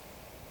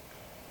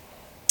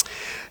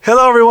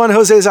Hello everyone,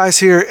 Jose Zeiss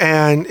here,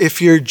 and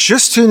if you're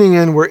just tuning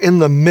in, we're in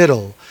the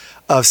middle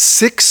of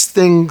 6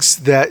 things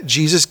that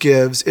Jesus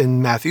gives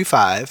in Matthew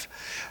 5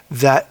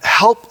 that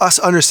help us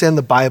understand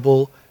the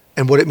Bible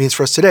and what it means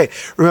for us today.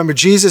 Remember,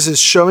 Jesus is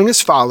showing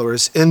his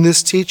followers in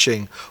this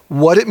teaching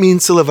what it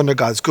means to live under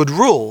God's good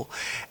rule,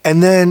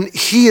 and then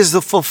he is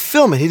the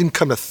fulfillment. He didn't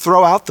come to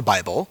throw out the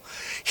Bible,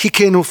 he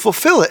came to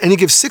fulfill it, and he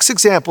gives 6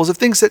 examples of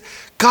things that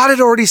God had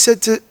already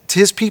said to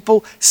his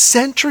people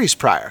centuries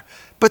prior.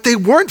 But they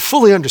weren't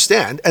fully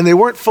understand and they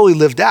weren't fully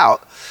lived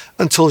out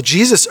until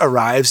Jesus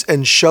arrives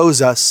and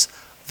shows us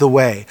the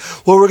way.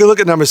 Well, we're gonna look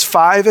at numbers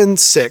 5 and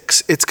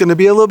 6. It's gonna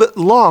be a little bit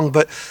long,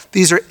 but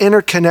these are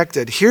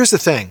interconnected. Here's the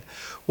thing.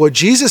 What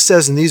Jesus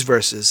says in these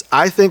verses,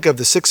 I think of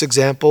the 6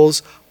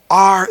 examples,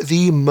 are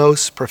the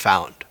most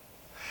profound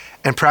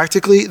and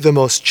practically the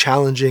most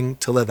challenging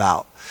to live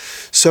out.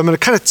 So I'm gonna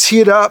kind of tee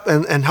it up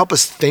and help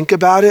us think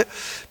about it.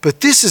 But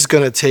this is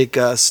gonna take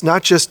us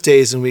not just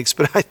days and weeks,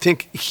 but I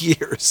think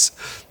years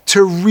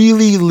to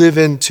really live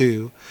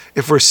into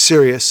if we're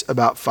serious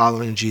about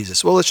following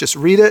Jesus. Well, let's just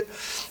read it.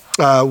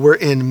 We're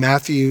in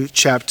Matthew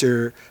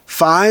chapter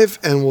 5,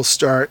 and we'll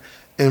start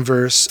in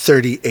verse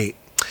 38.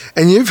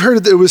 And you've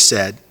heard that it was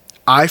said,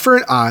 eye for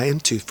an eye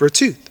and tooth for a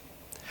tooth.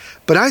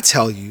 But I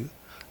tell you,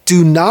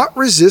 do not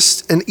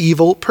resist an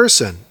evil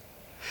person.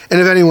 And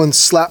if anyone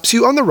slaps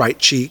you on the right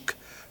cheek,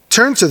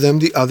 turn to them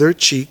the other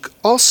cheek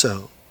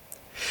also.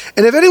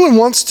 And if anyone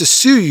wants to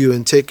sue you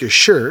and take your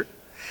shirt,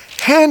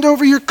 hand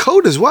over your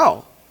coat as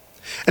well.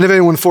 And if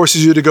anyone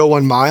forces you to go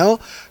 1 mile,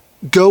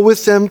 go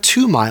with them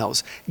 2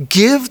 miles.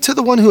 Give to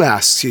the one who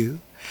asks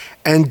you,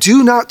 and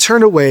do not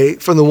turn away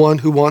from the one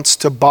who wants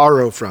to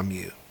borrow from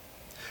you.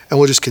 And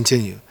we'll just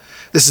continue.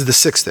 This is the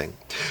 6th thing.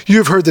 You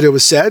have heard that it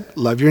was said,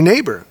 love your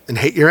neighbor and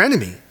hate your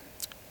enemy.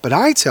 But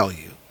I tell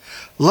you,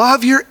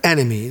 love your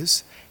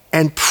enemies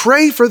and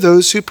pray for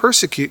those who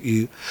persecute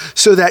you,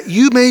 so that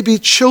you may be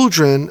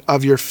children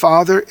of your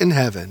Father in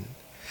heaven.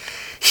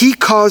 He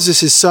causes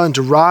his sun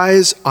to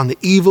rise on the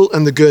evil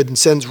and the good, and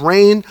sends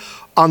rain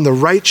on the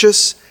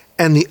righteous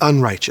and the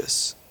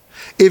unrighteous.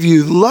 If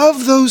you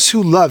love those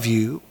who love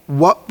you,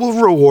 what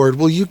reward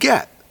will you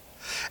get?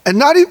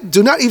 And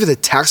do not even the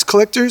tax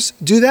collectors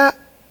do that?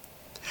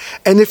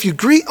 And if you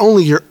greet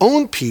only your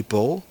own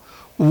people,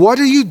 what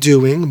are you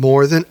doing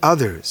more than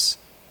others?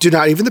 Do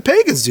not even the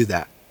pagans do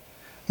that?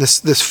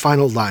 This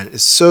final line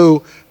is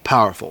so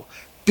powerful.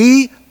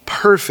 Be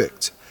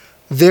perfect,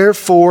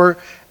 therefore,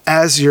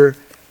 as your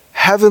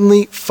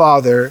heavenly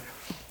Father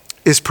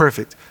is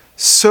perfect.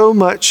 So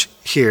much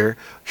here.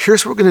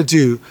 Here's what we're going to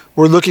do.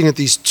 We're looking at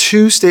these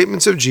 2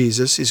 statements of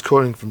Jesus. He's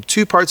quoting from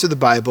 2 parts of the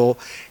Bible,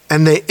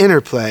 and they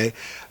interplay.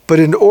 But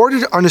in order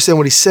to understand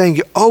what he's saying,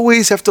 you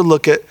always have to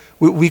look at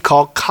what we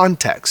call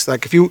context.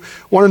 Like if you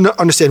want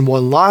to understand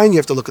one line, you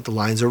have to look at the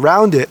lines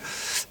around it.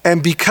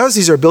 And because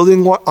these are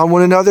building on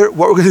one another,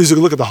 what we're going to do is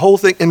look at the whole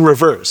thing in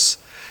reverse.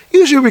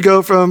 Usually we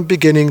go from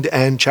beginning to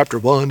end, chapter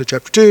 1 to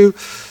chapter 2.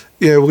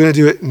 We're going to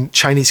do it in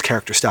Chinese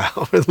character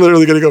style. We're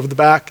literally going to go from the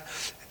back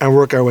and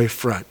work our way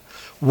front.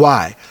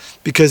 Why?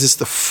 Because it's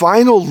the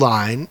final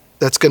line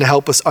that's going to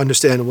help us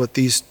understand what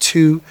these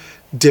 2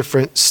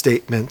 different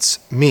statements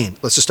mean.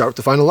 Let's just start with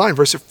the final line,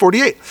 verse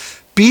 48.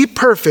 Be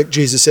perfect,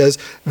 Jesus says,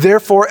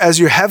 therefore, as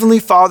your heavenly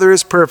Father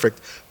is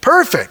perfect.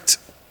 Perfect.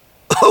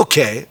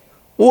 Okay,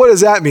 what does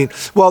that mean?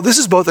 Well, this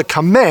is both a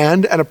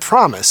command and a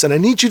promise, and I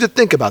need you to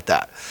think about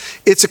that.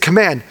 It's a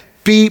command,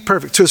 be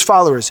perfect. To his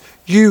followers,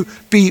 you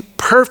be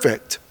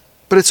perfect.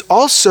 But it's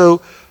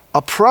also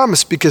a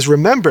promise, because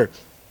remember,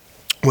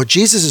 what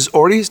Jesus has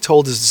already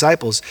told his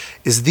disciples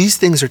is these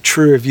things are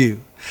true of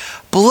you.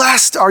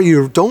 Blessed are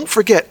you. Don't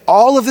forget,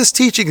 all of this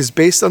teaching is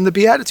based on the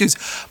Beatitudes.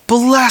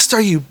 Blessed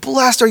are you,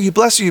 blessed are you,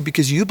 blessed are you,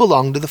 because you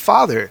belong to the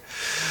Father.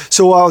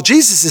 So while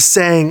Jesus is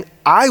saying,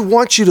 I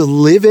want you to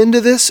live into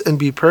this and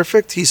be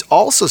perfect, he's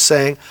also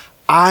saying,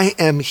 I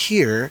am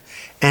here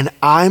and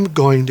I'm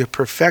going to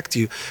perfect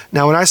you.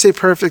 Now, when I say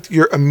perfect,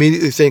 you're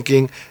immediately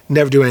thinking,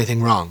 never do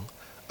anything wrong.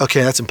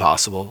 Okay, that's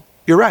impossible.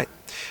 You're right.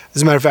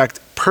 As a matter of fact,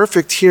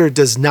 perfect here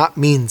does not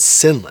mean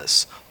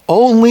sinless.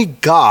 Only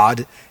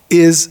God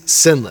is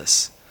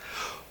sinless.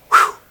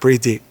 Whew, pretty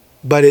deep.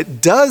 But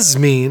it does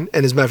mean,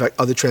 and as a matter of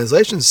fact, other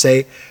translations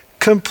say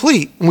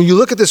complete. When you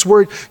look at this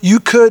word, you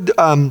could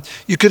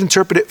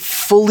interpret it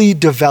fully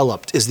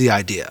developed is the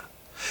idea.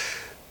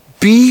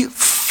 Be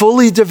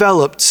fully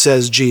developed,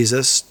 says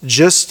Jesus,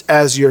 just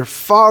as your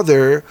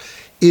Father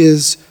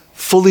is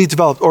fully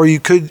developed. Or you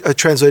could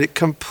translate it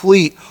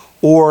complete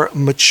or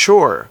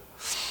mature.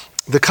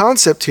 The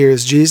concept here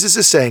is Jesus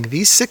is saying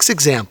these 6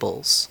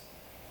 examples,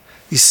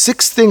 these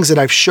 6 things that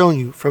I've shown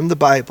you from the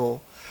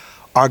Bible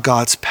are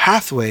God's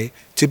pathway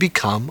to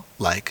become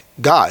like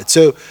God.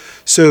 So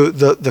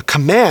the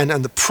command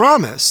and the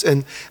promise,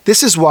 and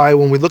this is why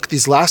when we look at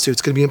these last 2,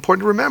 it's going to be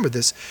important to remember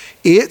this.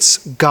 It's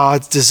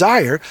God's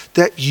desire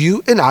that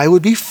you and I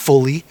would be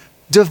fully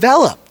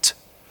developed.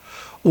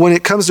 When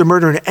it comes to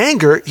murder and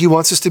anger, he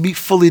wants us to be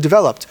fully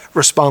developed,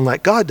 respond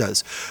like God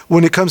does.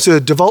 When it comes to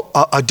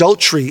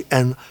adultery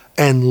and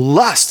and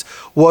lust.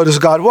 What does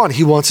God want?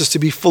 He wants us to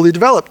be fully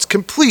developed,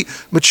 complete,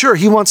 mature.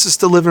 He wants us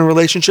to live in a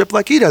relationship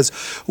like he does.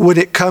 When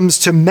it comes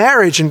to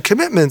marriage and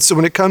commitments,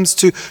 when it comes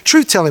to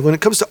truth-telling, when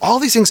it comes to all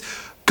these things,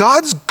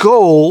 God's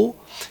goal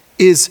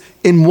is,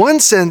 in one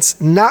sense,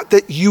 not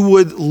that you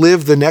would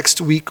live the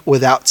next week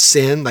without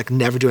sin, like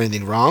never do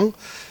anything wrong,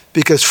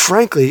 because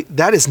frankly,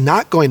 that is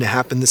not going to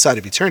happen this side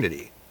of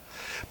eternity.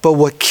 But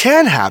what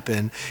can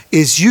happen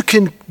is you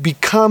can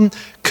become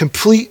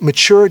complete,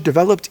 mature,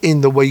 developed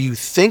in the way you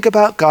think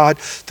about God,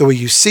 the way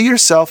you see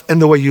yourself, and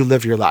the way you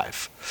live your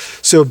life.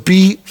 So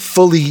be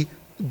fully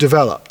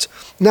developed.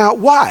 Now,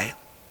 why?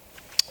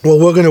 Well,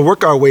 we're going to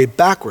work our way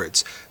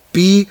backwards.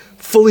 Be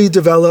fully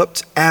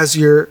developed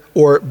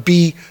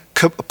be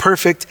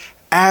perfect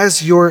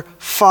as your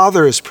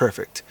Father is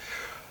perfect.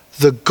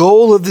 The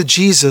goal of the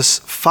Jesus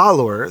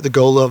follower, the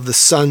goal of the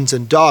sons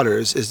and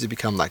daughters, is to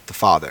become like the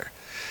Father.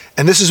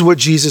 And this is what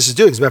Jesus is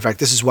doing. As a matter of fact,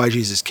 this is why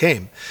Jesus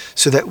came,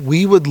 so that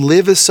we would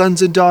live as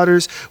sons and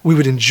daughters. We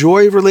would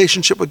enjoy a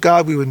relationship with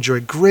God. We would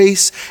enjoy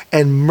grace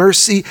and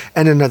mercy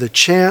and another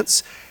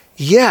chance.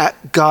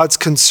 Yet, God's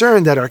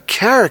concerned that our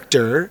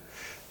character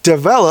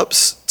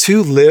develops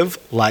to live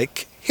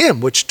like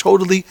him, which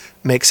totally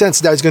makes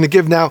sense. Now, he's going to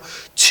give now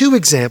 2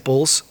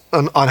 examples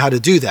on how to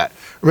do that.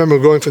 Remember,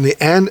 we're going from the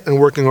end and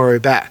working our way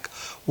back.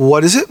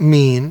 What does it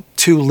mean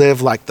to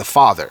live like the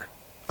Father?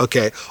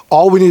 Okay,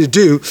 all we need to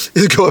do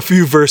is go a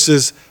few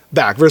verses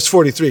back. Verse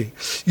 43,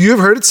 you have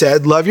heard it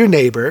said, love your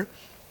neighbor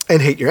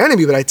and hate your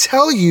enemy. But I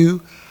tell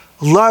you,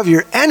 love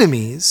your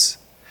enemies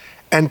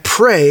and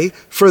pray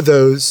for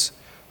those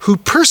who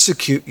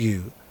persecute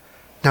you.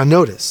 Now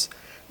notice,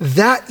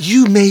 that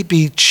you may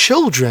be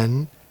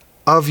children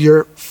of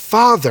your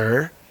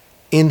Father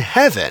in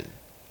heaven.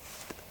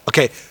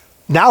 Okay,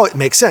 now it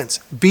makes sense.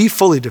 Be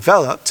fully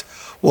developed.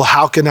 Well,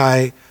 how can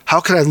I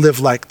live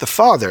like the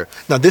Father?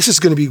 Now, this is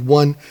going to be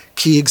one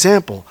key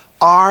example.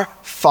 Our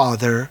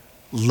Father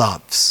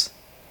loves.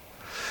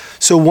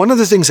 So one of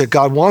the things that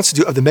God wants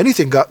to do, of the many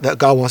things that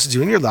God wants to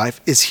do in your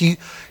life, is he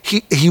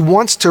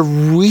wants to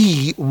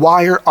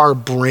rewire our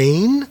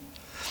brain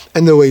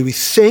and the way we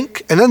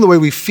think and then the way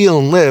we feel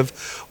and live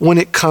when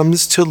it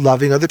comes to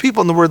loving other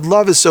people. And the word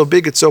love is so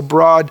big, it's so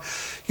broad,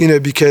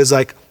 because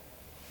like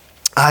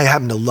I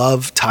happen to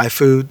love Thai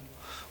food.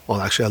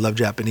 Well, actually, I love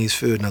Japanese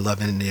food, and I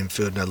love Indian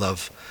food, and I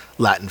love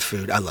Latin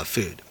food. I love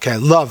food. Okay, I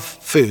love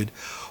food.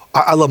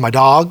 I love my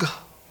dog,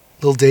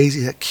 little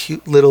Daisy, that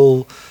cute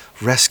little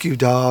rescue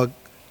dog.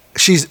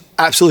 She's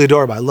absolutely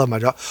adorable. I love my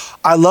dog.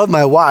 I love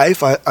my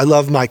wife. I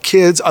love my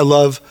kids. I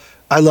love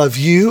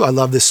you. I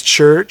love this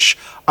church.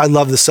 I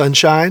love the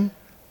sunshine.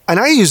 And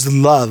I use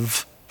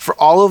love for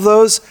all of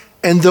those,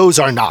 and those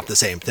are not the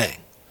same thing.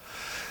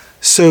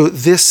 So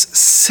this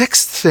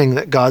 6th thing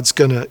that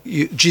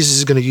Jesus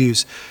is going to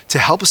use to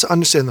help us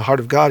understand the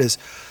heart of God is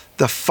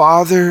the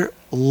Father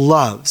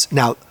loves.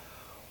 Now,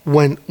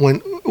 when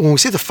we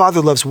say the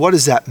Father loves, what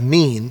does that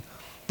mean?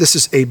 This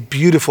is a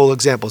beautiful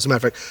example. As a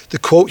matter of fact, the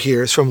quote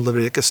here is from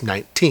Leviticus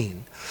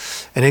 19.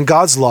 And in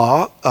God's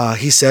law,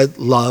 he said,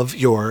 love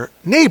your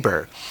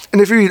neighbor.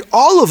 And if you read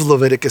all of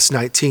Leviticus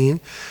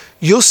 19,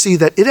 you'll see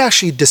that it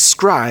actually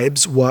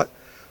describes what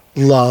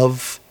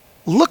love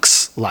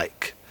looks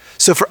like.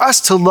 So for us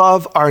to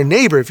love our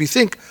neighbor, if you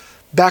think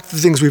back to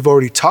the things we've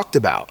already talked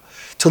about,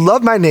 to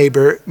love my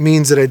neighbor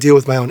means that I deal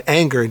with my own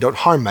anger and don't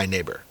harm my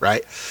neighbor,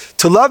 right?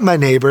 To love my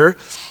neighbor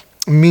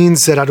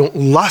means that I don't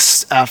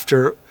lust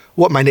after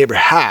what my neighbor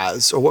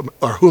has or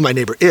who my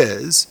neighbor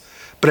is,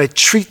 but I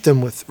treat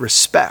them with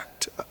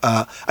respect.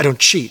 I don't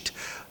cheat.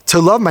 To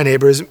love my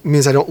neighbors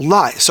means I don't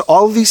lie. So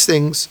all of these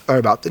things are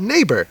about the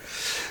neighbor.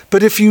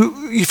 But if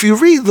you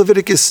read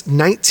Leviticus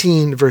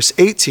 19, verse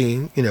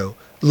 18,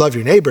 love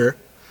your neighbor,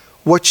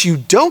 what you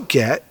don't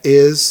get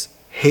is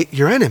hate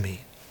your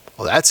enemy.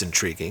 Well, that's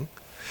intriguing.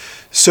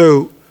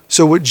 So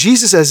what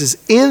Jesus says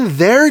is, in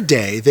their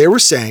day, they were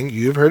saying,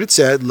 you've heard it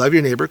said, love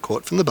your neighbor,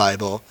 quote from the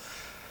Bible,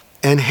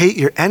 and hate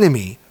your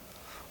enemy.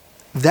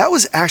 That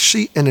was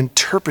actually an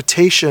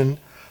interpretation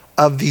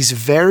of these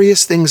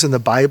various things in the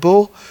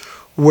Bible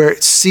where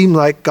it seemed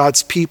like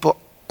God's people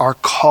are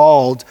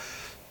called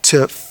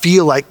to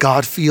feel like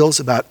God feels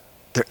about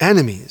their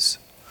enemies.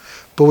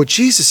 But what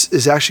Jesus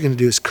is actually going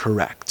to do is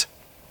correct.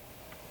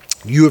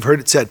 You have heard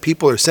it said,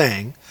 people are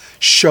saying,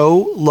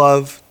 show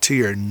love to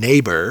your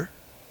neighbor.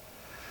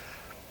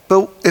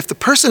 But if the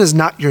person is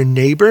not your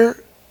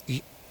neighbor,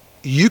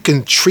 you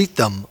can treat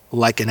them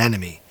like an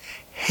enemy.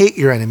 Hate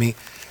your enemy.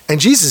 And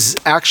Jesus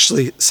is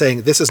actually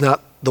saying this is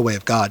not the way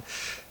of God.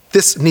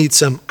 This needs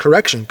some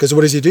correction, because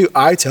what does he do?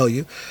 I tell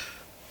you,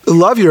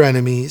 love your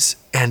enemies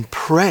and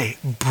pray.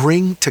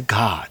 Bring to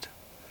God.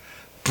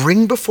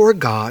 Bring before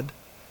God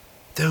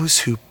those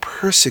who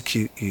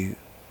persecute you.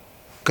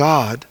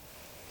 God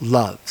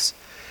loves.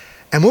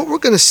 And what we're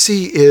going to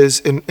see is,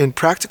 in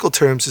practical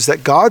terms, is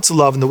that God's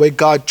love and the way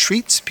God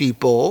treats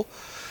people,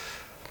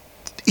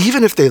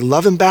 even if they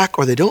love him back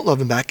or they don't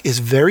love him back, is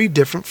very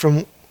different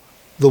from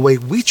the way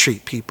we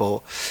treat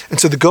people. And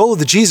so the goal of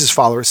the Jesus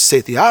followers, to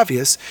state the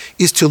obvious,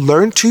 is to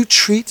learn to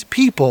treat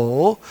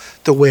people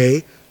the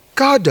way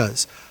God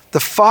does. The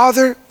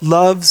Father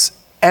loves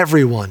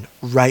everyone.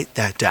 Write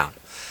that down.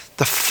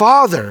 The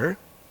Father,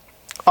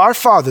 our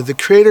Father, the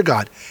Creator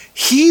God,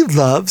 he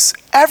loves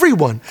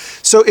everyone.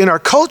 So in our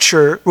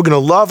culture, we're going to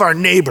love our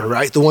neighbor,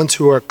 right? The ones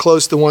who are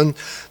close, the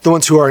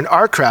ones who are in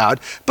our crowd.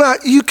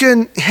 But you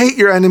can hate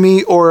your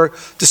enemy or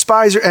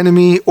despise your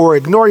enemy or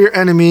ignore your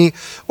enemy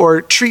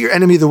or treat your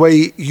enemy the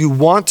way you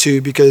want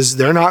to because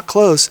they're not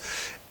close.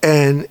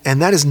 And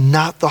that is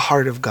not the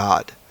heart of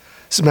God.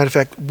 As a matter of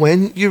fact,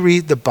 when you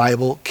read the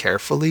Bible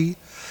carefully,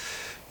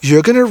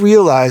 you're going to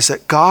realize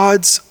that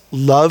God's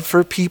love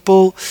for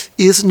people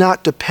is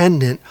not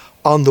dependent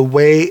on the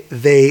way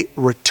they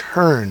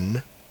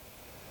return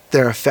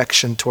their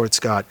affection towards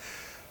God.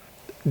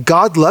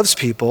 God loves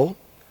people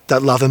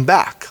that love him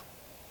back.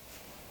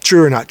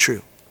 True or not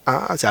true?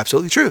 It's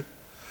absolutely true.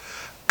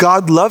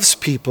 God loves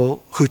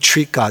people who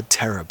treat God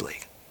terribly.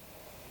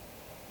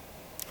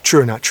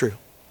 True or not true?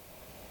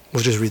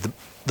 We'll just read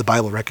the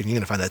Bible record and you're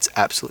going to find that's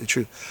absolutely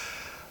true.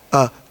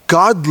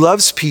 God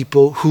loves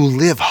people who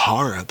live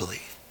horribly.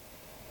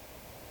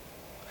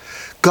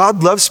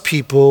 God loves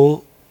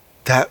people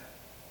that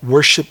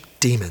worship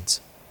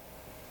demons.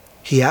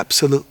 He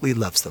absolutely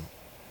loves them.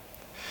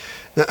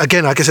 Now,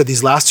 again, like I said,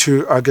 these last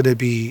two are going to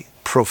be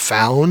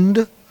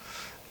profound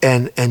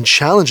and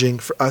challenging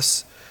for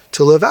us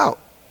to live out.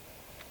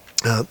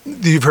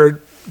 You've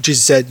heard,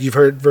 Jesus said, you've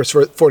heard verse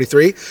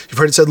 43, you've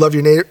heard it said, love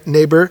your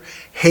neighbor,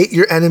 hate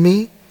your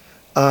enemy.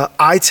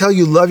 I tell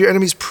you, love your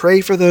enemies,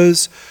 pray for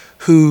those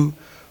who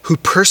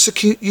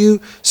persecute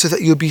you so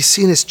that you'll be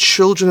seen as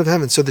children of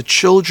heaven. So the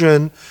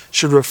children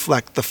should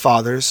reflect the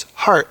Father's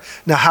heart.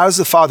 Now, how does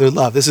the Father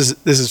love? This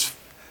is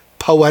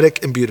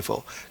poetic and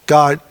beautiful.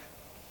 God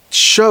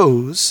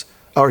shows,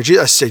 or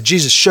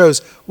Jesus shows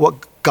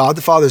what God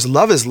the Father's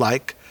love is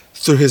like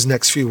through his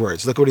next few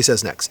words. Look what he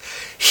says next.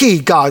 He,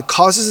 God,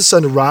 causes the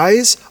sun to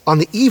rise on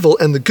the evil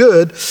and the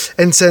good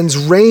and sends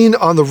rain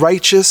on the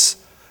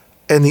righteous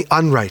and the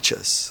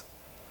unrighteous.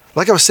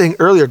 Like I was saying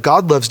earlier,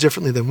 God loves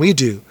differently than we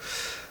do.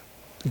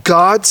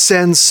 God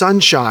sends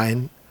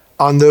sunshine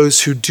on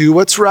those who do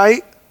what's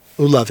right,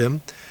 who love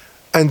him,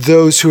 and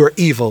those who are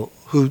evil,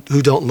 who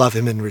don't love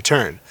him in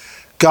return.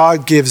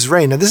 God gives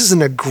rain. Now, this is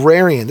an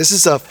agrarian. This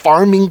is a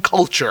farming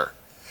culture.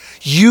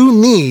 You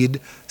need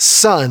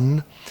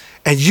sun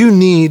and you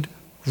need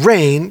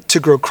rain to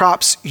grow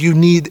crops. You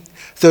need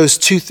those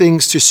two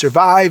things to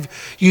survive.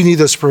 You need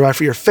those to provide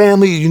for your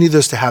family. You need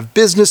those to have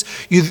business.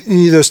 You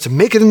need those to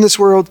make it in this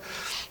world.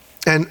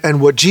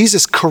 And what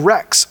Jesus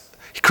corrects,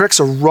 he corrects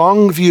a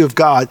wrong view of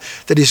God,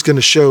 that he's going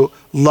to show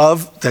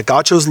love, that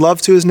God shows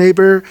love to his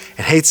neighbor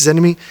and hates his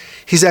enemy.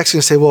 He's actually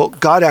going to say, well,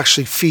 God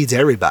actually feeds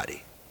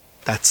everybody.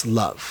 That's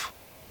love.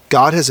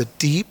 God has a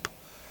deep,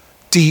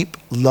 deep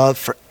love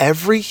for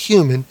every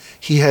human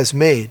he has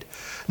made.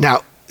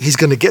 Now, he's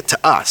going to get to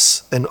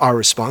us and our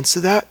response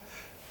to that.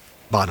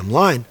 Bottom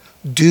line,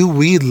 do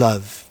we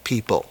love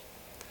people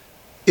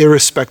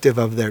irrespective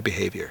of their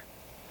behavior?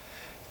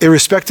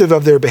 Irrespective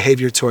of their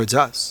behavior towards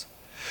us?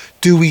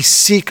 Do we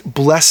seek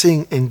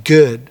blessing and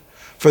good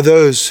for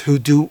those who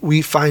do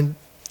we find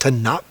to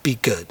not be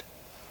good?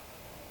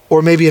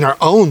 Or maybe in our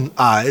own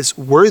eyes,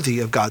 worthy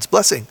of God's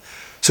blessing.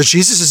 So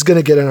Jesus is going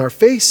to get in our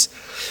face.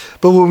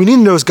 But what we need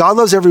to know is God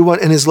loves everyone,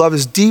 and his love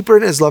is deeper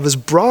and his love is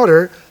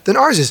broader than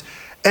ours is.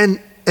 And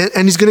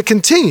he's going to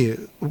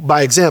continue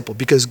by example,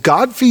 because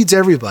God feeds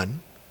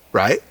everyone,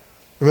 right?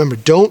 Remember,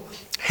 don't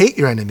hate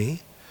your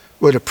enemy.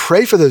 We're to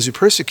pray for those who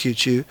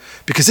persecute you,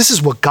 because this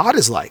is what God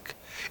is like.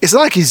 It's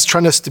not like he's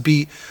trying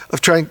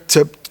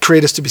to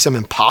create us to be some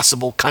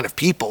impossible kind of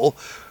people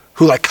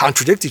who like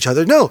contradict each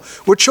other. No,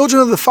 we're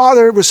children of the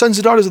Father. We're sons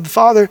and daughters of the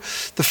Father.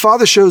 The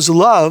Father shows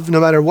love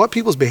no matter what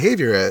people's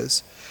behavior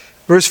is.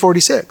 Verse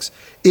 46,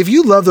 if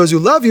you love those who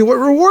love you, what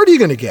reward are you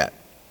going to get?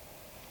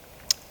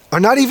 Are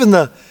not even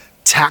the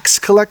tax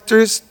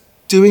collectors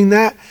doing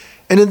that?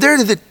 And in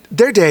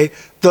their day,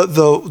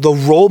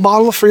 the role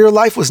model for your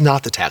life was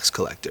not the tax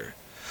collector.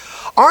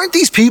 Aren't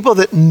these people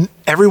that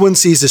everyone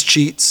sees as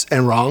cheats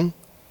and wrong?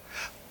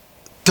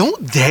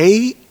 Don't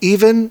they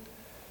even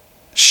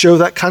show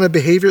that kind of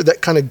behavior,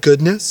 that kind of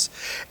goodness?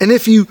 And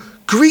if you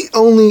greet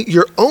only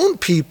your own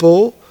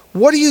people,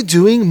 what are you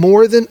doing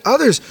more than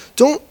others?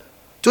 Don't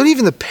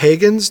even the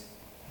pagans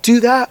do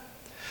that?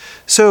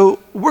 So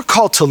we're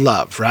called to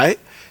love, right?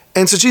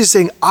 And so Jesus is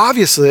saying,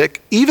 obviously,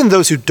 like, even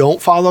those who don't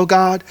follow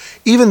God,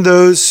 even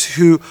those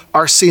who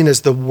are seen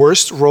as the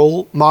worst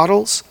role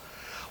models,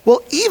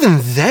 well, even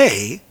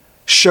they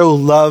show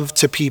love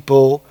to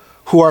people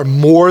who are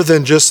more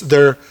than just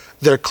their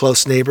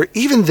close neighbor.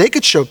 Even they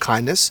could show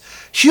kindness.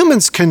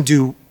 Humans can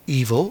do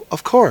evil,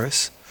 of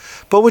course.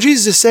 But what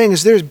Jesus is saying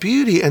is there's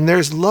beauty and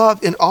there's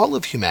love in all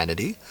of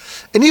humanity.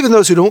 And even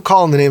those who don't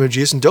call on the name of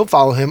Jesus and don't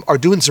follow him are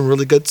doing some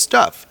really good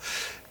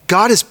stuff.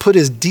 God has put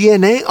his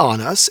DNA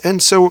on us.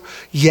 And so,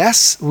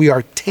 yes, we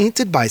are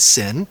tainted by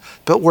sin,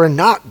 but we're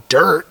not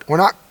dirt. We're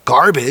not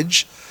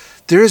garbage.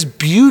 There is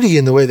beauty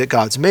in the way that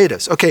God's made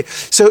us. Okay,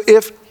 so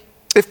if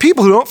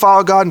people who don't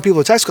follow God and people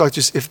who are tax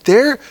collectors, if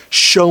they're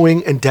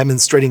showing and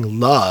demonstrating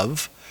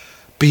love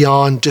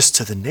beyond just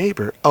to the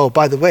neighbor. Oh,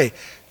 by the way,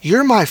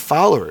 you're my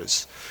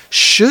followers.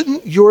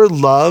 Shouldn't your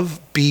love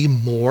be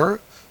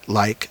more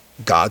like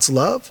God's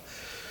love?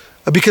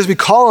 Because we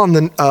call on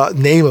the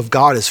name of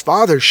God as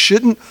Father,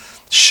 shouldn't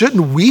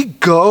we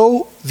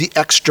go the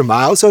extra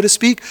mile, so to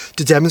speak,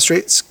 to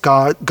demonstrate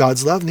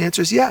God's love? And the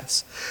answer is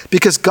yes,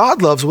 because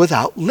God loves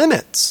without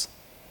limits.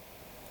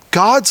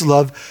 God's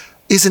love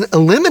is an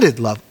unlimited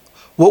love.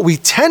 What we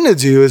tend to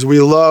do is we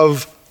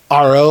love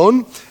our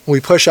own and we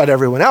push out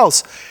everyone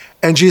else.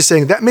 And Jesus is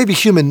saying that may be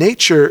human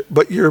nature,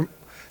 but you're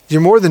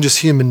more than just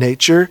human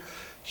nature.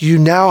 You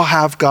now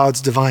have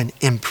God's divine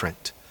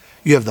imprint.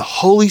 You have the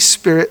Holy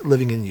Spirit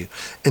living in you.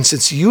 And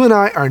since you and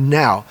I are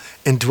now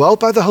indwelt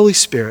by the Holy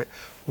Spirit,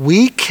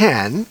 we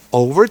can,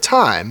 over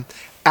time,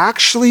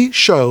 actually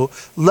show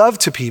love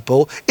to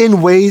people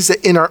in ways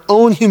that in our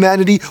own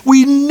humanity,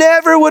 we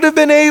never would have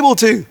been able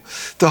to.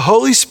 The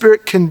Holy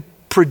Spirit can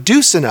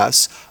produce in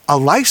us a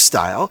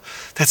lifestyle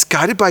that's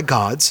guided by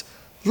God's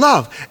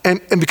love.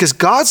 And because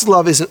God's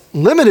love isn't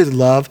limited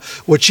love,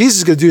 what Jesus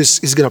is going to do is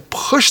he's going to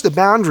push the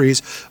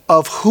boundaries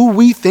of who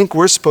we think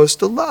we're supposed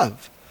to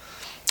love.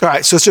 All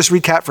right, so let's just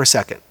recap for a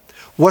second.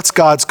 What's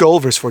God's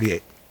goal? Verse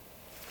 48,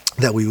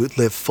 that we would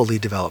live fully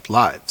developed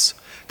lives,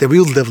 that we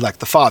would live like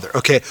the Father.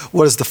 Okay,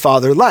 what is the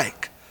Father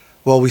like?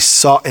 Well, we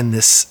saw in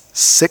this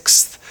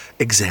sixth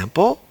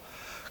example,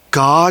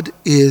 God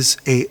shows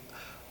a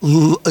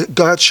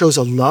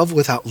love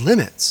without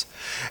limits.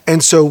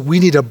 And so we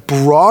need to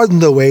broaden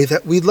the way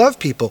that we love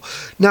people.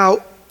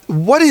 Now,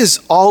 what is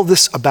all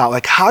this about?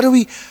 Like, how do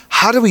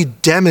we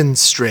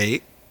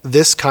demonstrate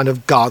this kind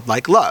of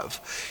God-like love?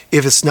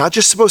 If it's not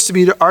just supposed to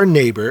be to our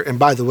neighbor, and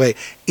by the way,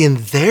 in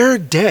their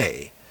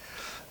day,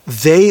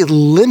 they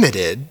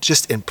limited,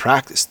 just in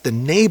practice, the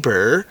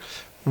neighbor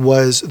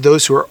was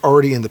those who were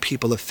already in the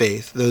people of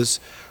faith, those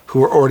who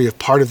were already a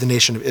part of the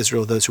nation of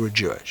Israel, those who were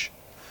Jewish.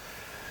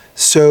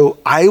 So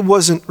I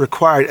wasn't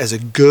required as a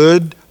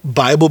good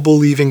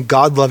Bible-believing,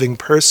 God-loving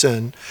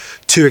person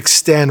to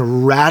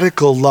extend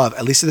radical love.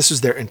 At least this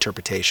was their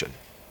interpretation.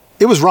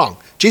 It was wrong.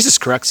 Jesus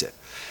corrects it.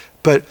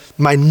 But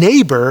my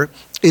neighbor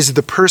is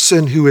the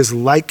person who is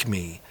like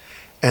me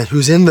and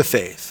who's in the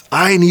faith.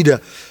 I need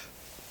to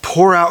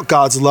pour out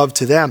God's love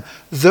to them.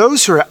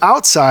 Those who are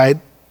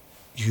outside,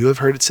 you have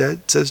heard it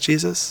said, says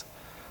Jesus,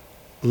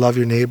 love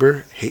your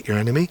neighbor, hate your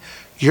enemy.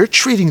 You're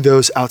treating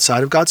those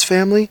outside of God's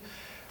family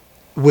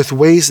with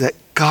ways that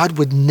God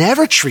would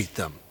never treat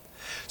them.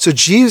 So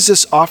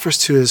Jesus offers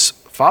to his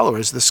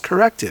followers this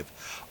corrective,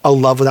 a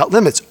love without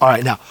limits. All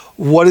right, now,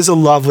 what is a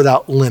love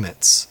without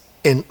limits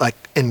in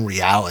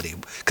reality?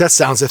 Because that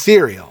sounds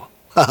ethereal.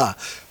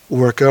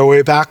 Work our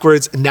way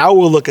backwards. Now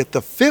we'll look at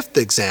the fifth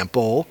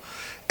example,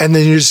 and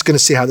then you're just going to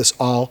see how this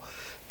all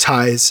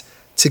ties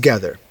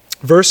together.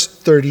 Verse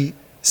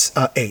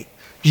 38,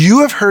 you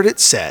have heard it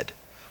said,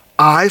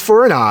 eye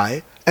for an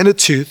eye and a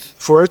tooth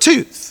for a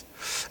tooth.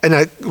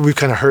 And we've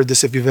kind of heard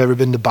this if you've ever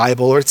been to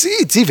Bible, or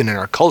it's even in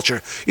our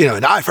culture,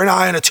 an eye for an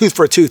eye and a tooth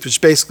for a tooth, which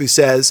basically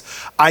says,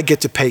 I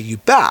get to pay you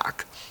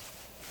back.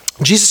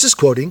 Jesus is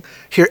quoting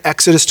here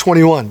Exodus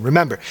 21.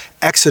 Remember,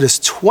 Exodus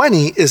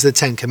 20 is the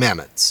 10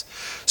 Commandments.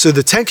 So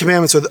the 10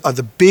 Commandments are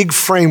the big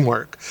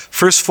framework.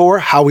 First 4,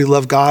 how we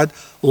love God.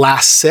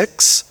 Last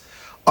 6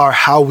 are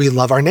how we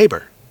love our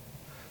neighbor.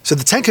 So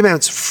the 10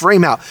 Commandments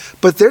frame out,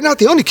 but they're not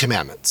the only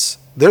commandments.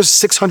 There's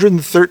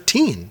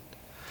 613.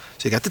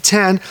 So you got the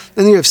 10,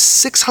 then you have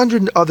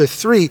 600 other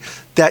 3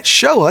 that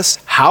show us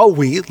how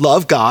we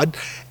love God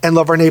and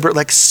love our neighbor,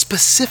 like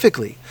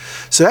specifically.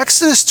 So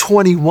Exodus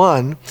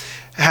 21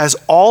 has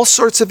all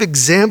sorts of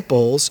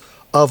examples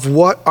of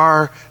what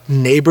our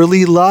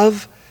neighborly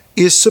love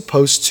is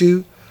supposed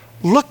to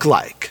look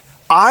like.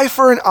 Eye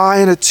for an eye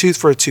and a tooth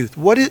for a tooth.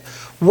 What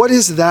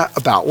is that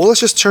about? Well, let's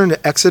just turn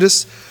to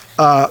Exodus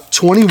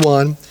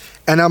 21,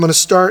 and I'm going to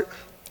start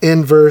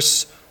in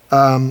verse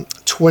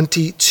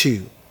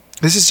 22.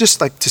 This is just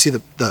like to see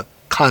the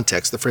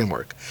context, the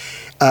framework.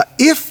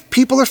 If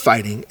people are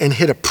fighting and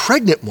hit a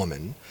pregnant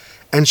woman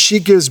and she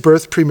gives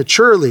birth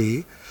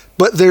prematurely,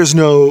 but there's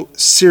no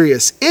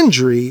serious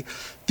injury,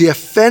 the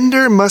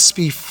offender must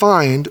be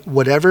fined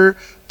whatever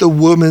the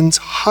woman's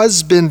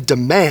husband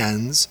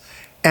demands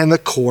and the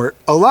court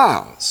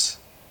allows.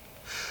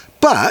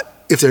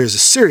 But if there is a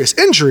serious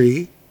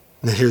injury,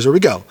 then here's where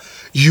we go.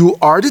 You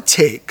are to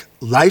take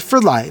life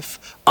for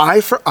life,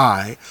 eye for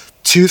eye,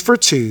 tooth for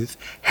tooth,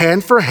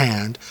 hand for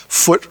hand,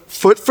 foot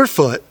for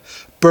foot,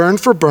 burn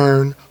for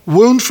burn,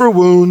 wound for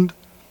wound,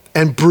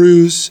 and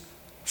bruise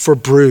for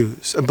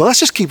bruise. But let's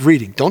just keep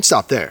reading. Don't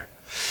stop there.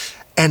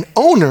 An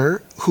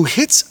owner who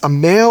hits a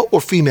male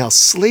or female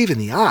slave in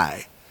the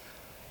eye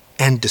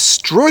and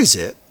destroys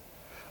it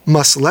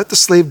must let the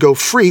slave go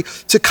free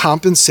to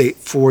compensate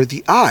for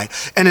the eye.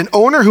 And an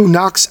owner who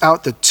knocks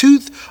out the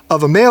tooth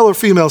of a male or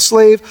female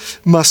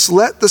slave must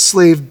let the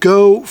slave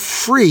go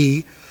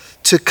free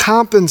to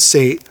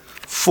compensate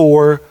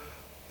for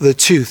the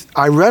tooth.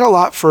 I read a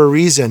lot for a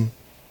reason.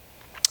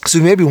 So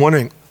you may be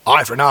wondering,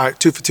 eye for an eye,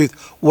 tooth for tooth,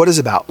 what is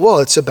it about? Well,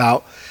 it's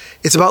about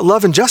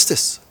love and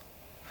justice.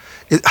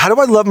 How do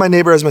I love my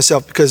neighbor as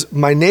myself? Because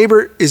my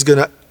neighbor is going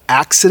to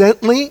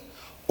accidentally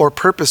or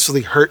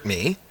purposefully hurt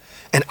me.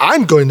 And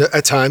I'm going to,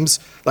 at times,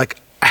 like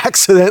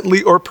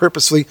accidentally or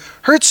purposefully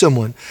hurt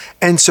someone.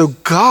 And so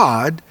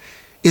God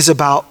is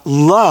about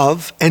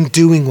love and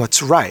doing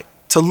what's right.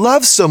 To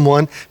love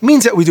someone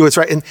means that we do what's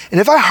right. And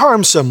if I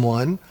harm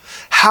someone,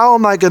 how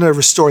am I going to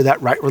restore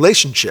that right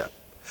relationship?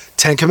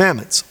 10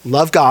 Commandments,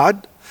 love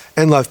God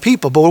and love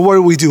people. But what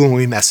do we do when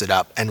we mess it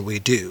up? And we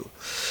do.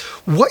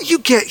 What you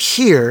get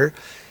here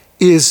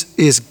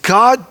is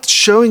God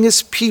showing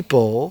his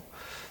people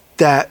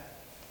that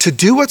to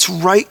do what's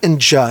right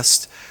and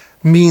just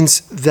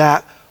means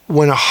that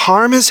when a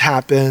harm has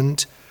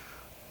happened,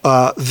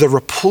 the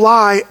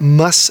reply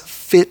must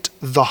fit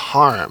the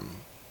harm.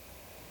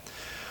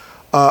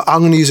 I'm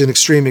going to use an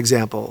extreme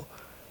example.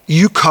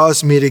 You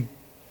caused me to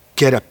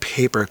get a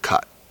paper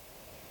cut,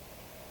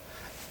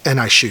 and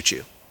I shoot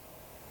you.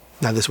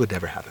 Now, this would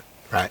never happen,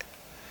 right?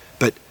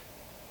 But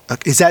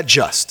is that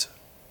just?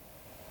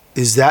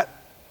 Is that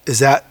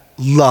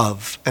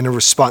love and a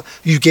response?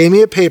 You gave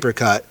me a paper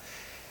cut,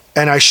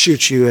 and I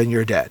shoot you, and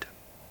you're dead.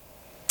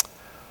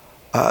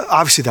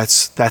 Obviously,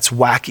 that's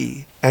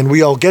wacky, and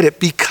we all get it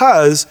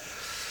because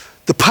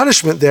the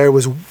punishment there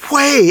was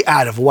way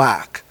out of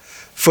whack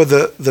for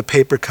the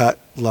paper cut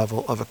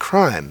level of a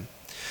crime.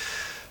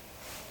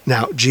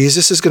 Now,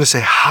 Jesus is going to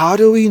say, how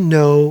do we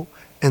know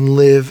and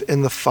live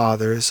in the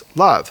Father's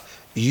love?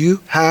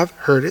 You have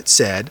heard it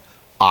said,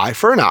 eye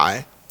for an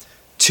eye,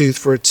 tooth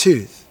for a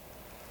tooth.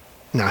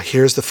 Now,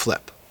 here's the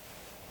flip.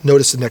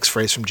 Notice the next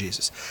phrase from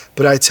Jesus.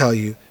 But I tell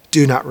you,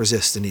 do not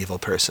resist an evil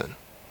person.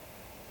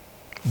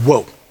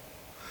 Whoa.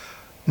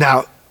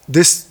 Now,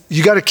 this,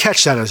 you got to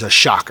catch that as a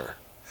shocker.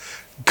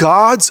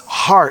 God's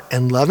heart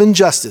and love and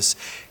justice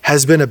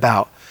has been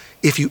about,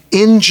 if you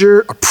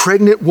injure a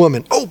pregnant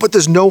woman, oh, but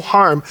there's no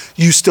harm,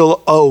 you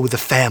still owe the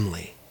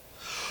family.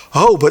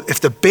 Oh, but if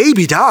the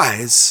baby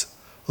dies,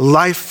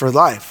 life for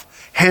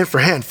life, hand for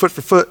hand, foot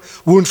for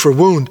foot, wound for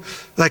wound.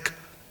 Like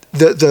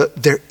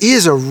there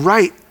is a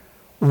right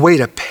way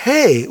to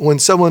pay when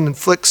someone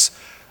inflicts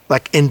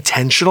like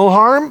intentional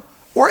harm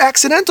or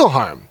accidental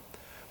harm.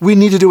 We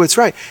need to do what's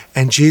right.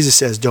 And Jesus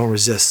says, don't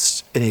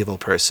resist an evil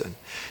person.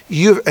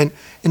 And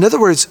in other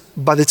words,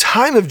 by the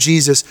time of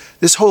Jesus,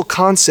 this whole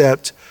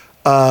concept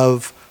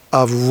of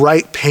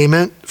right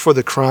payment for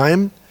the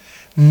crime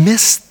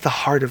missed the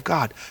heart of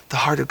God. The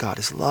heart of God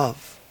is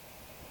love.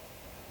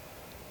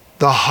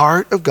 The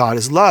heart of God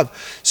is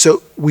love.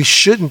 So we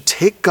shouldn't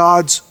take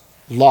God's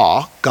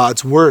law,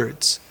 God's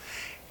words,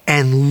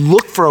 and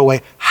look for a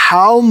way,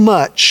 how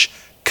much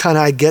can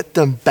I get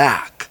them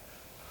back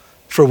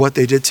for what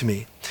they did to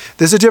me?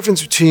 There's a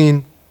difference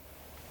between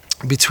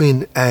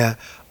a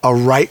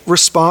right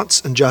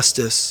response and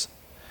justice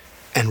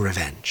and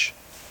revenge,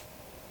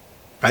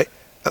 right?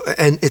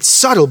 And it's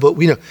subtle, but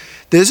we know.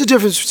 There's a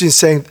difference between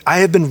saying, I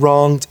have been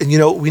wronged, and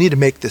we need to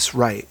make this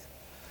right.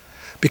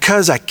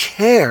 Because I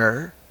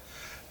care,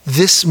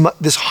 this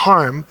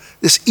harm,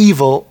 this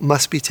evil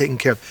must be taken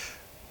care of.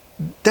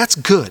 That's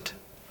good.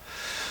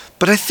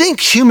 But I think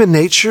human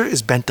nature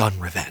is bent on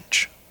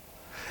revenge.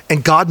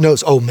 And God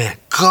knows, oh man,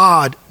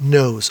 God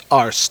knows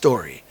our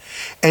story.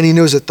 And he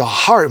knows that the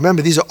heart,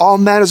 remember, these are all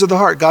matters of the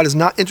heart. God is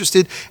not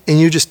interested in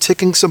you just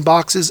ticking some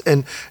boxes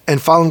and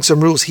following some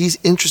rules. He's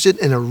interested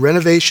in a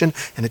renovation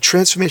and a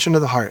transformation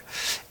of the heart.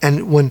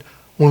 And when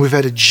we've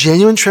had a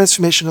genuine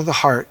transformation of the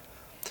heart,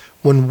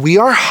 when we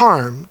are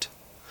harmed,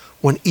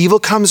 when evil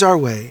comes our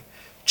way,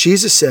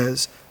 Jesus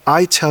says,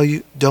 I tell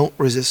you, don't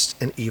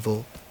resist an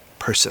evil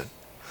person.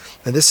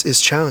 And this is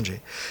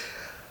challenging.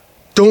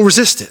 Don't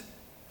resist it.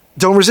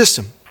 Don't resist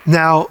him.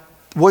 Now,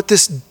 let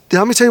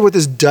me tell you what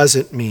this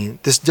doesn't mean.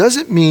 This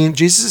doesn't mean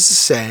Jesus is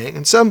saying,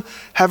 and some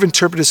have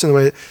interpreted this in the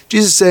way,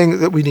 Jesus is saying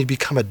that we need to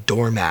become a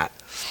doormat,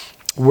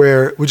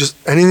 where we just,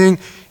 anything,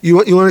 you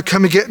want to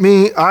come and get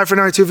me, eye for an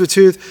eye, tooth for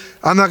tooth,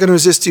 I'm not going to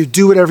resist you,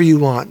 do whatever you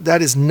want.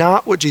 That is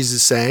not what Jesus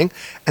is saying.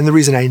 And the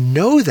reason I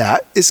know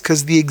that is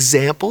because the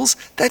examples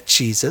that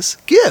Jesus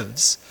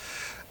gives.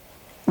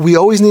 We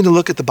always need to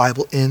look at the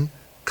Bible in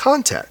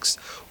context.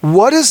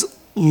 What does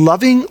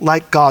loving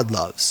like God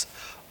loves,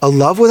 a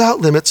love without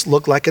limits,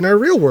 look like in our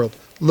real world?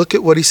 Look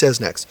at what he says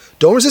next.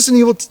 Don't resist an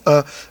evil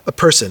a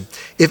person.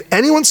 If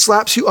anyone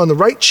slaps you on the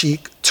right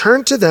cheek,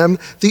 turn to them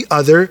the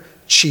other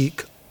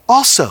cheek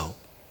also.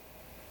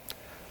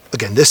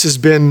 Again, this has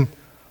been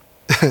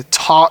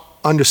taught,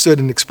 understood,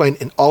 and explained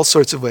in all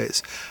sorts of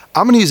ways.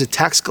 I'm going to use a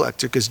tax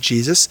collector because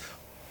Jesus,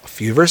 a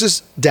few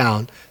verses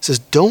down, says,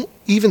 don't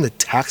even the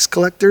tax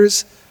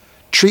collectors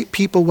treat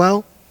people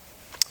well?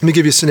 Let me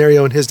give you a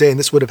scenario in his day, and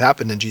this would have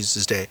happened in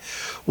Jesus' day.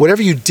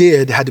 Whatever you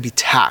did had to be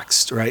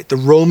taxed, right? The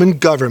Roman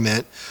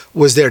government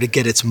was there to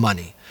get its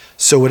money.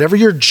 So whatever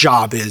your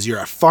job is, you're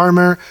a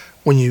farmer,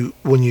 when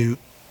you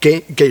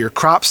get your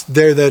crops,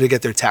 they're there to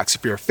get their tax.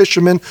 If you're a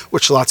fisherman,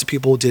 which lots of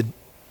people did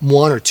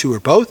one or two or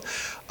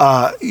both,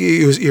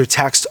 you're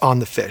taxed on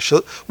the fish.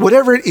 So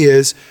whatever it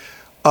is,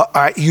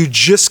 you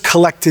just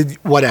collected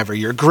whatever,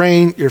 your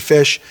grain, your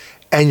fish,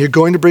 and you're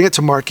going to bring it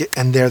to market,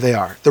 and there they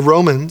are. The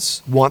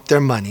Romans want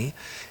their money,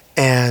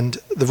 and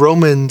the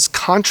Romans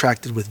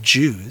contracted with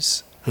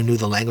Jews who knew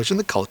the language and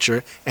the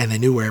culture, and they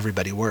knew where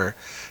everybody were,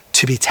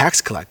 to be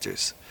tax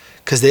collectors,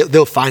 because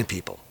they'll find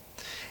people.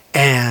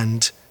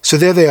 And so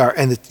there they are,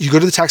 and you go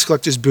to the tax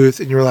collector's booth,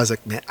 and you realize,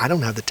 like, man, I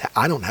don't have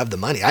the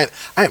money. I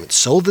haven't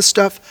sold this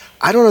stuff.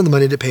 I don't have the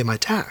money to pay my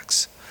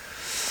tax.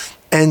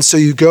 And so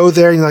you go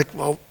there, and you're like,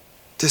 well,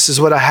 this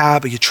is what I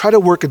have, but you try to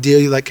work a deal.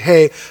 You're like,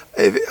 hey,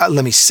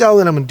 let me sell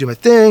it. I'm going to do my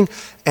thing,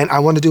 and I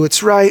want to do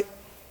what's right.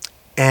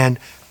 And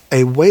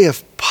a way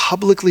of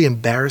publicly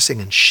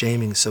embarrassing and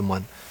shaming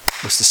someone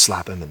was to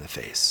slap him in the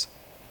face.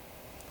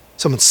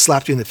 Someone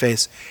slapped you in the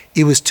face.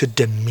 It was to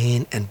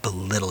demean and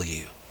belittle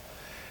you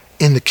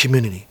in the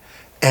community.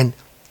 And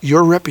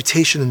your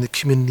reputation in the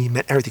community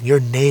meant everything. Your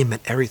name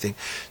meant everything.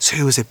 So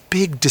it was a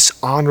big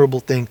dishonorable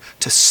thing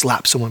to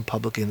slap someone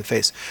publicly in the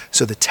face.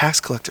 So the tax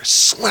collector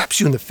slaps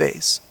you in the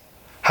face.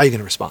 How are you going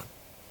to respond?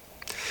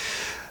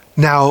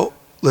 Now,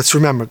 let's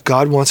remember,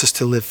 God wants us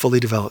to live fully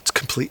developed,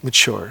 complete,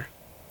 mature.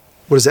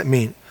 What does that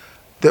mean?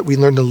 That we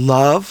learn to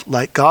love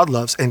like God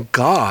loves, and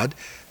God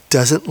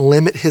doesn't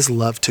limit his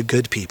love to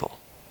good people.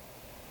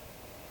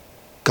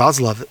 God's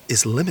love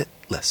is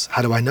limitless.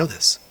 How do I know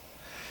this?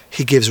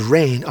 He gives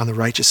rain on the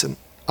righteous and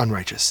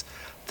unrighteous.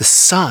 The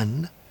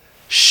sun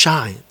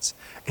shines,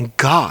 and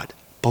God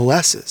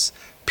blesses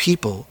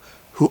people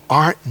who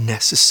aren't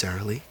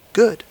necessarily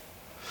good.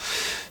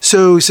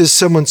 So he says,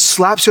 someone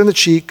slaps you on the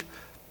cheek.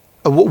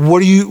 What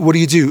do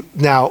you do?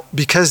 Now,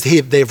 because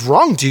they've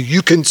wronged you,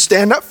 you can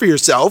stand up for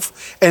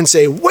yourself and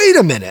say, wait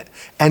a minute,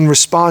 and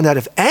respond out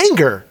of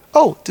anger.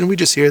 Oh, didn't we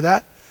just hear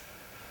that?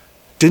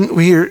 Didn't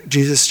we hear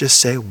Jesus just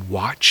say,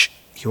 watch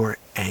your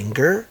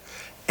anger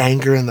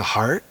in the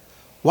heart?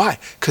 Why?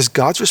 Because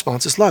God's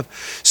response is love.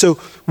 So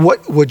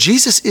what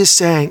Jesus is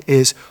saying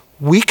is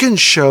we can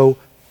show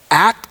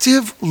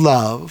active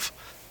love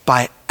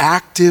by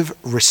active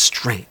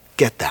restraint.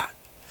 Get that?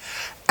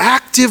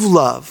 Active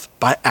love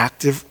by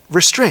active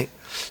restraint.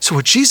 So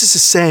what Jesus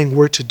is saying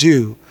we're to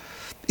do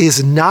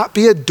is not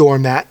be a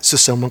doormat so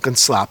someone can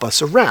slap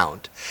us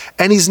around.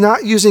 And he's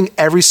not using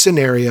every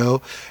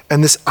scenario.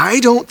 And I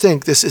don't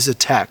think this is a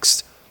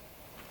text,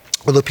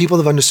 although people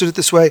have understood it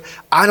this way,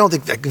 I don't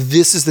think that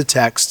this is the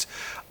text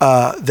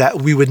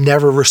that we would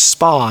never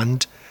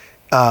respond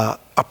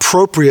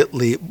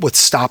appropriately with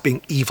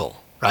stopping evil.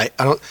 Right?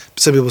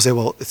 Some people say,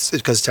 well, it's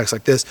because of text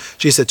like this.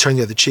 Jesus said, turn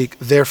the other cheek.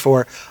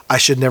 Therefore, I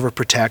should never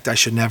protect. I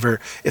should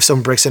never, if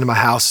someone breaks into my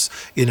house,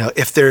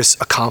 if there's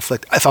a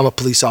conflict, if I'm a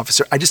police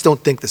officer, I just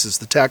don't think this is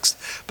the text.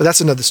 But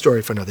that's another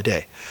story for another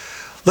day.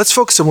 Let's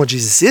focus on what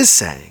Jesus is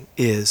saying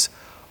is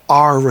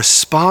our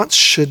response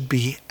should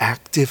be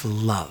active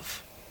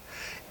love.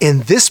 In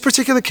this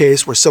particular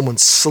case where someone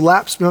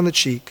slaps me on the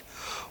cheek,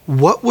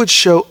 what would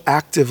show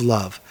active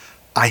love?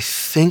 I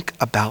think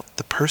about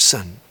the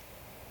person.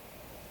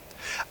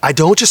 I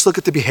don't just look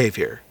at the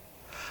behavior.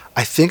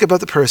 I think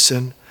about the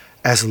person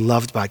as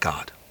loved by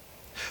God.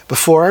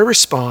 Before I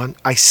respond,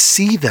 I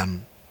see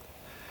them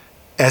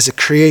as a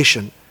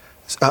creation,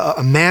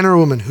 a man or a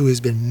woman who has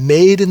been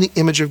made in the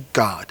image of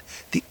God.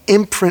 The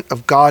imprint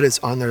of God is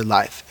on their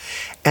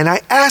life. And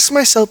I ask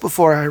myself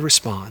before I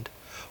respond,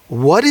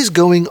 what is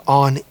going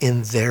on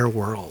in their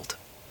world?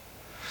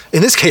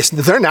 In this case,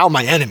 they're now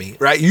my enemy,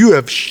 right? You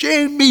have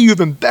shamed me, you've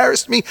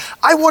embarrassed me.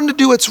 I wanted to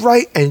do what's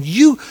right, and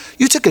you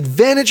took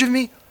advantage of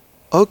me.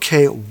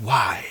 Okay,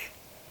 why?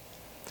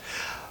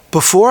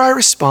 Before I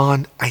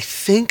respond, I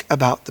think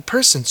about the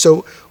person.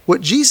 So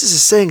what Jesus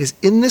is saying is,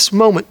 in this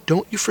moment,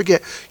 don't you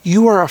forget,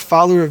 you are a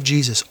follower of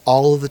Jesus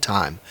all of the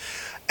time.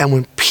 And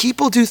when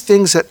people do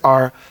things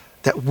that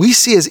we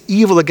see as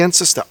evil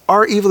against us, that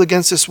are evil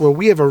against us, where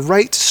we have a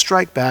right to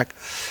strike back,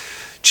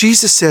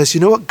 Jesus says,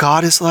 you know what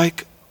God is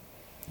like?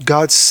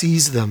 God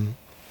sees them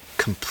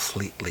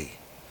completely.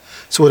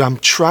 So what I'm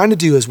trying to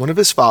do as one of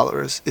his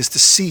followers is to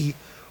see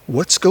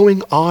what's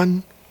going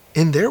on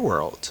in their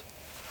world.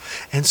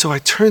 And so I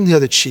turn the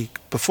other cheek.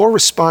 Before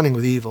responding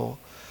with evil,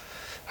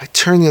 I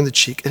turn the other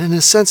cheek. And in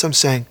a sense, I'm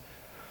saying,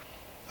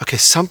 okay,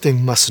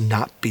 something must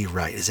not be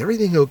right. Is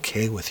everything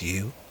okay with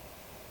you?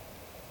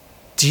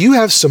 Do you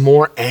have some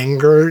more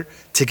anger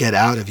to get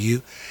out of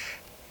you?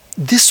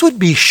 This would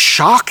be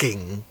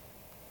shocking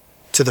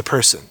to the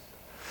person.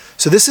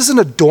 So this isn't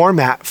a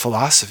doormat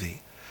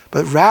philosophy,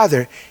 but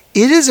rather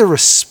it is a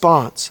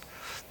response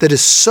that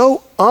is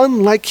so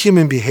unlike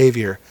human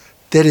behavior,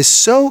 that is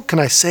so, can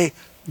I say,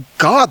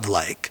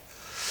 godlike,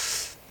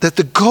 that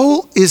the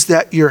goal is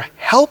that you're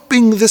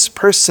helping this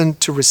person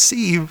to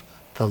receive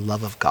the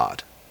love of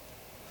God.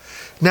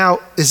 Now,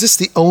 is this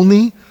the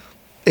only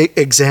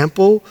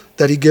example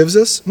that he gives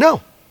us?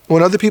 No.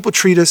 When other people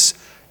treat us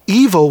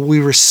evil, we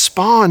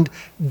respond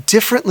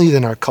differently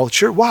than our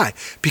culture. Why?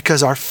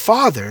 Because our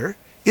Father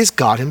is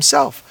God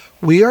himself.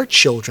 We are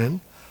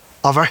children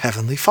of our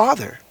Heavenly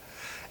Father.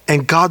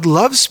 And God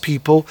loves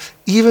people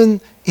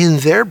even in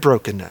their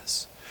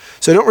brokenness.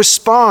 So I don't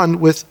respond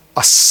with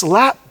a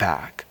slap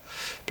back,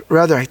 but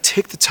rather I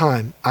take the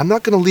time. I'm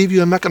not going to leave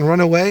you. I'm not going to run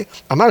away.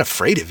 I'm not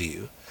afraid of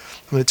you.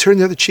 I'm going to turn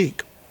the other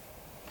cheek.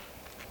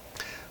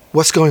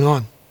 What's going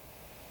on?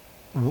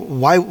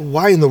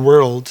 Why in the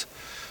world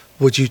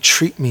would you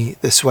treat me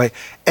this way?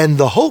 And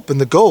the hope and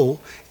the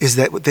goal is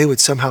that they would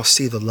somehow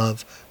see the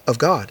love of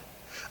God.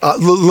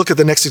 Look at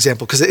the next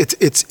example, because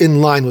it's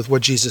in line with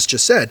what Jesus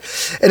just said.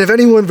 And if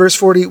anyone, verse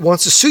 40,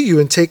 wants to sue you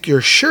and take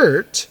your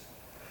shirt,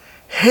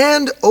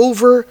 hand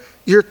over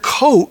your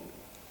coat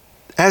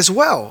as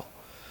well.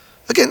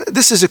 Again,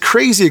 this is a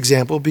crazy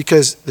example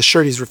because the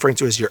shirt he's referring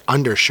to is your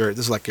undershirt.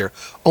 This is like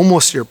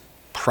almost your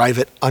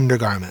private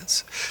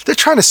undergarments. They're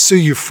trying to sue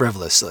you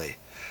frivolously.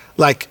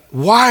 Like,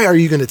 why are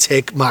you going to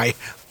take my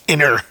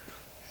inner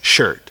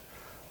shirt?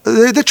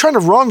 They're trying to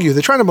wrong you.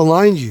 They're trying to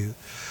malign you.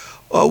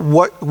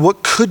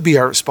 What could be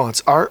our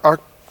response? Our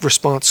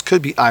response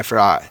could be eye for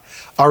eye.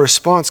 Our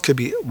response could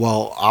be,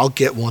 well, I'll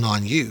get one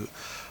on you.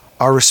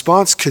 Our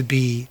response could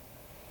be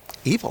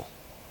evil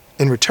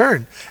in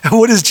return. And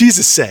what does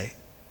Jesus say?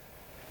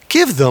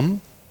 Give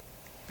them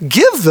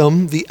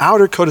the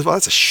outer coat as well.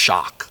 That's a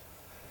shock.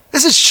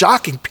 This is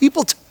shocking.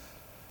 People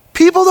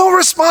don't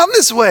respond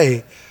this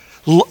way.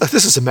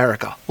 This is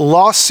America.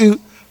 Lawsuit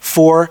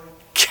for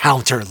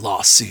counter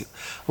lawsuit.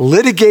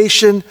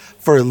 Litigation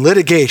for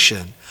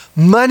litigation.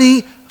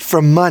 Money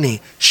for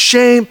money.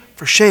 Shame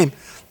for shame.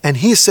 And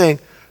he's saying,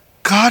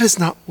 God is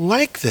not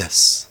like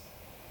this.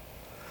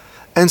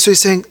 And so he's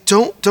saying,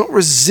 don't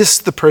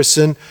resist the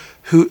person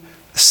who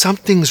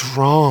something's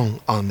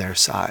wrong on their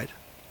side.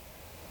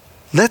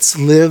 Let's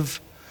live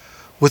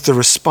with the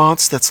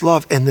response that's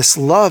love. And this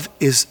love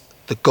is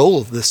the goal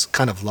of this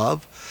kind of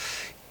love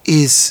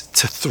is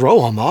to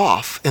throw them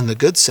off in the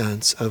good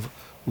sense of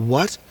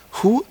what,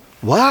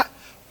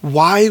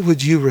 why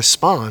would you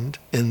respond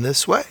in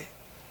this way?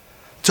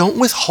 Don't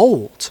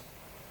withhold.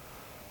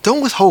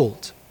 Don't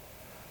withhold.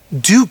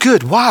 Do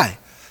good. Why?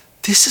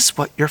 This is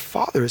what your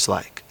Father is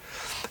like.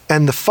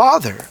 And the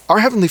Father, our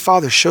Heavenly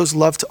Father, shows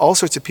love to all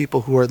sorts of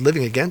people who are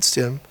living against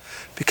him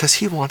because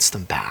he wants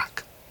them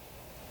back.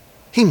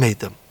 He made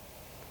them.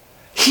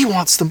 He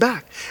wants them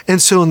back.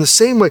 And so in the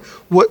same way,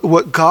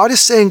 what God is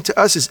saying to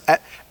us is,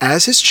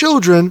 as his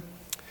children,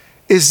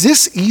 is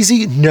this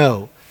easy?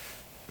 No.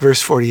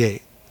 Verse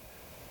 48,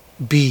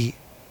 be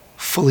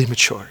fully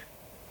mature.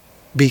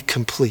 Be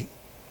complete,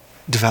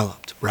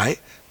 developed, right?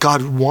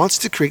 God wants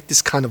to create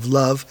this kind of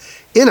love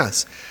in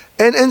us.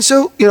 And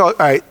so, all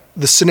right,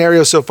 the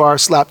scenario so far,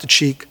 slap the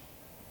cheek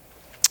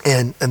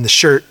and the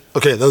shirt.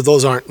 Okay,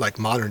 those aren't like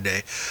modern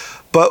day.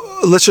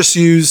 But let's just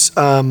use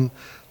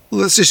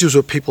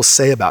what people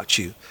say about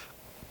you.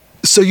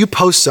 So you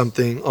post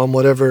something on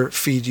whatever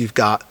feed you've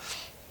got,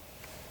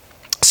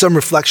 some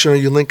reflection or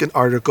you link an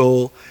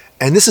article,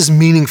 and this is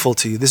meaningful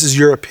to you. This is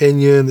your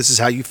opinion. This is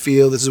how you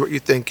feel. This is what you're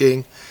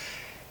thinking.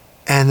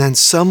 And then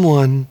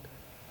someone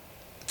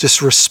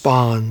just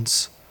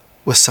responds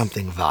with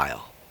something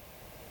vile.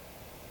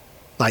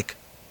 Like,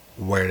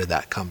 where did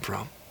that come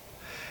from?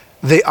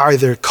 They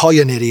either call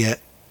you an idiot,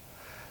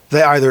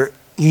 they either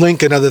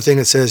link another thing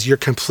that says, you're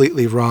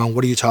completely wrong,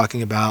 what are you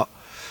talking about?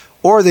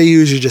 Or they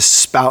usually just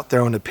spout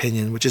their own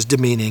opinion, which is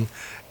demeaning,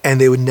 and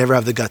they would never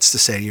have the guts to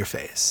say to your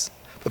face.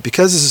 But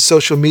because this is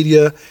social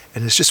media,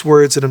 and it's just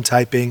words that I'm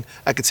typing,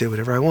 I could say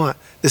whatever I want.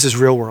 This is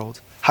real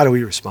world. How do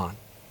we respond?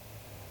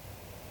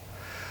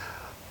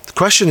 The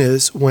question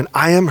is, when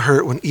I am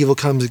hurt, when evil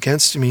comes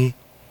against me,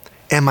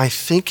 am I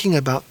thinking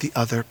about the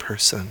other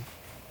person?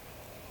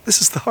 This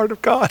is the heart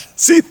of God.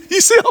 See, you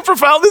see how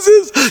profound this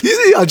is?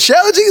 You see how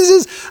challenging this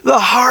is? The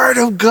heart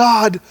of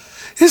God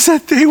is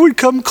that they would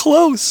come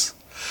close.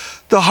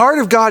 The heart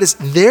of God is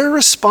their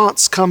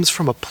response comes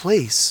from a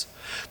place.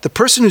 The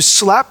person who's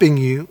slapping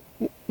you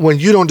when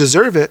you don't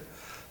deserve it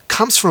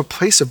comes from a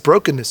place of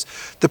brokenness.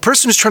 The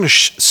person who's trying to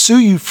sue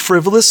you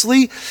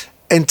frivolously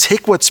and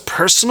take what's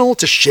personal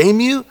to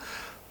shame you,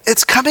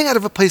 it's coming out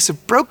of a place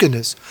of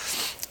brokenness.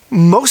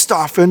 Most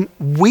often,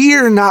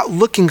 we're not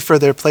looking for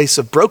their place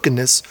of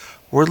brokenness.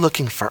 We're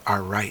looking for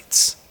our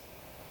rights.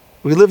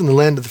 We live in the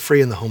land of the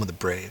free and the home of the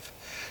brave.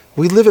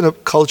 We live in a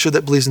culture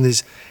that believes in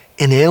these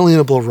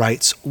inalienable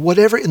rights,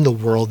 whatever in the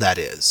world that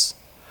is.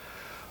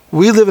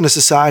 We live in a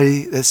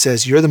society that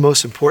says you're the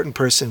most important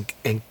person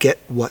and get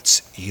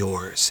what's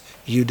yours.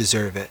 You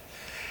deserve it.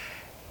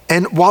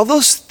 And while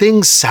those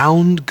things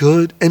sound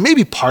good, and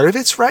maybe part of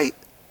it's right,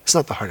 it's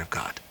not the heart of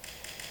God.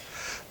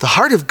 The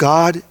heart of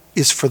God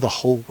is for the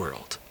whole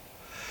world.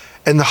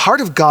 And the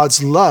heart of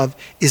God's love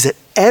is that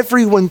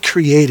everyone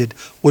created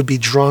would be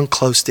drawn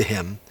close to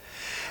him.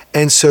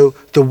 And so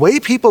the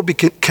way people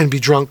can be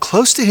drawn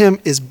close to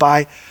him is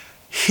by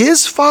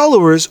his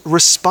followers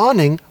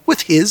responding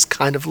with his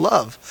kind of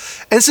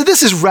love. And so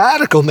this is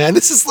radical, man.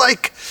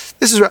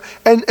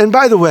 And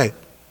by the way,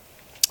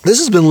 this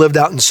has been lived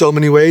out in so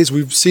many ways.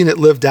 We've seen it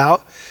lived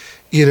out,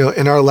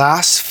 in our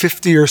last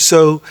 50 or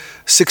so,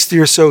 60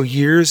 or so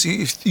years.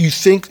 You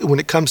think when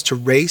it comes to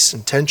race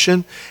and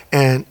tension,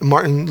 and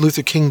Martin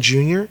Luther King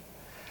Jr.,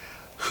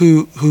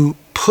 who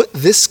put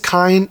this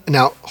kind,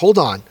 now hold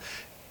on.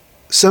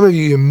 Some of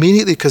you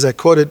immediately, because I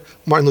quoted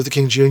Martin Luther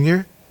King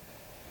Jr.,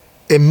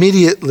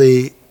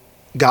 immediately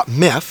got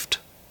miffed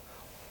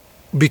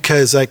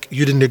because like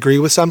you didn't agree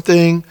with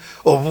something,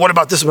 or what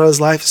about this about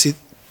his life? See,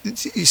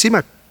 you see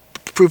my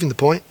proving the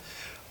point?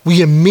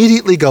 We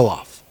immediately go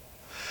off.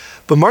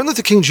 But Martin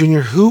Luther King Jr.,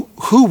 who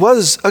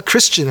was a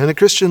Christian and a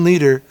Christian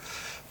leader,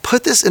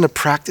 put this into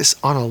practice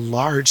on a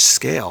large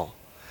scale.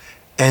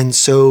 And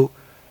so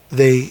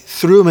they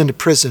threw him into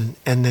prison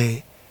and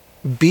they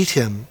beat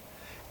him,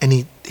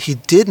 and he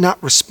did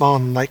not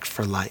respond like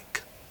for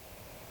like.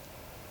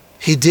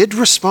 He did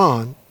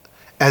respond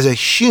as a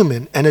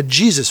human and a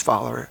Jesus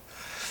follower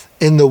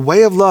in the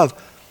way of love.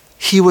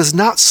 He was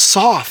not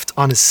soft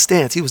on his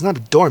stance. He was not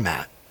a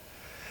doormat.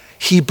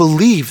 He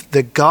believed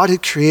that God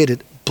had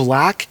created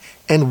black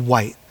and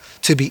white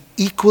to be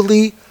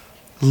equally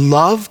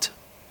loved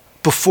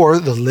before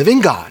the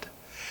living God.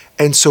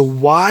 And so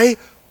why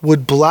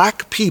would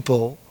black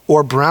people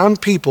or brown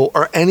people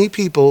or any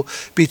people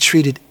be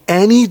treated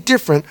any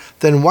different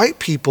than white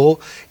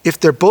people if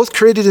they're both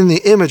created in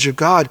the image of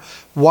God?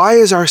 Why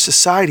is our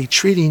society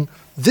treating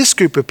this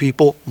group of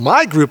people,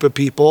 my group of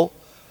people,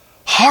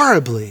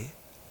 horribly?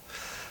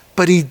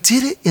 But he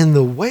did it in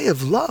the way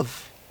of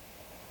love.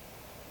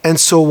 And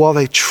so while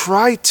they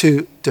tried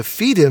to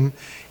defeat him,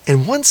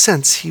 in one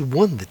sense, he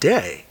won the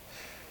day.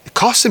 It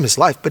cost him his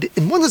life, but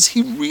in one sense,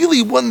 he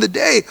really won the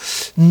day,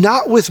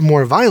 not with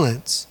more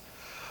violence,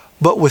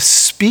 but with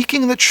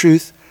speaking the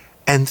truth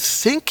and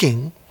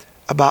thinking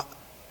about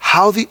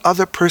how the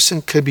other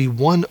person could be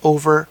won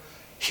over,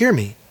 hear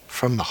me,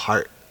 from the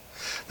heart.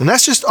 And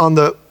that's just on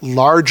the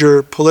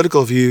larger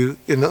political view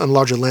in the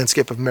larger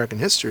landscape of American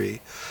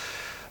history.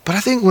 But I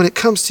think when it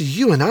comes to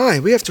you and I,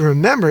 we have to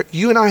remember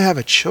you and I have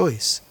a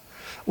choice.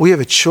 We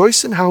have a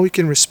choice in how we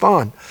can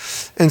respond.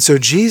 And so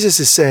Jesus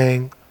is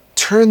saying,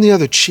 turn the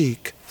other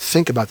cheek,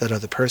 think about that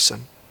other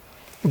person.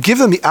 Give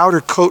them the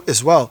outer coat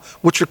as well,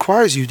 which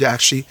requires you to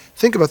actually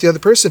think about the other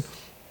person.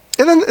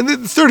 And then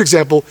the third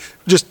example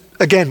just,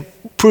 again,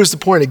 proves the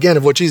point again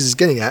of what Jesus is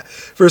getting at.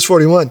 Verse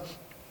 41,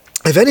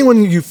 if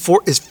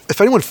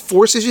anyone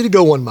forces you to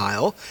go 1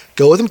 mile,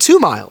 go with him 2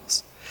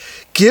 miles.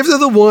 Give to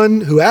the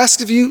one who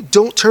asks of you,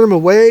 don't turn him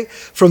away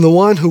from the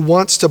one who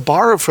wants to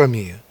borrow from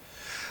you.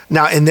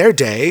 Now, in their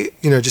day,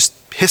 just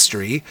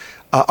history,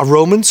 a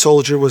Roman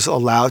soldier was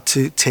allowed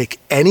to take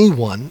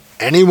anyone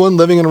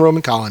living in a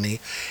Roman colony,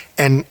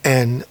 and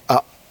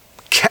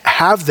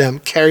have them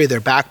carry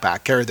their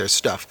backpack, carry their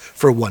stuff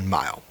for 1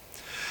 mile.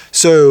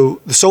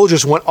 So the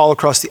soldiers went all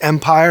across the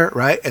empire,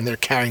 right? And they're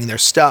carrying their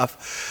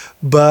stuff.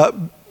 But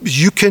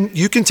you can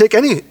take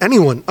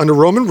anyone under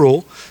Roman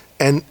rule,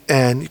 and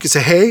you can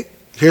say, hey,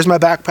 here's my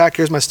backpack,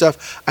 here's my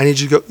stuff, I need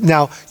you to go.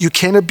 Now, you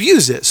can't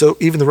abuse it. So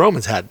even the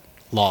Romans had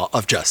law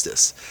of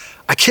justice.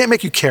 I can't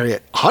make you carry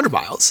it 100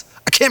 miles.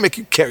 I can't make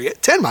you carry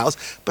it 10 miles,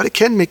 but I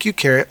can make you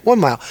carry it 1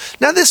 mile.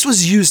 Now, this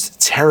was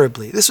used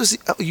terribly. This was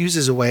used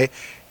as a way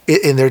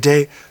in their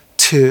day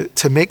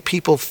to make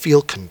people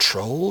feel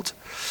controlled.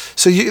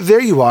 So there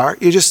you are,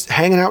 you're just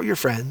hanging out with your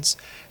friends,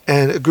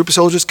 and a group of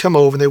soldiers come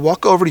over and they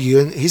walk over to you,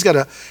 and he's got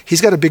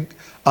a big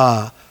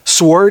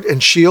sword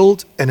and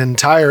shield and an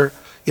entire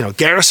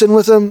garrison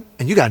with him,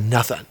 and you got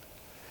nothing. And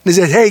he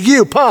says, hey,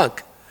 you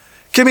punk,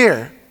 come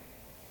here.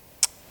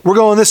 We're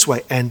going this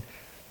way. And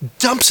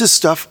dumps his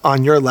stuff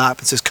on your lap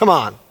and says, come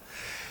on.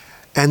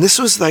 And this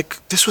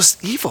was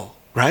evil,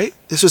 right?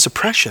 This was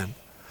oppression.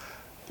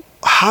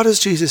 How does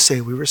Jesus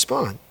say we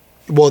respond?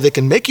 Well, they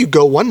can make you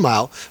go 1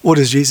 mile. What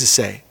does Jesus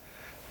say?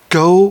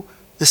 Go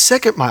the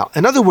 2nd mile.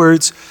 In other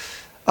words,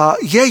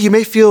 you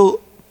may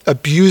feel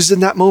abused in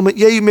that moment.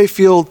 Yeah, you may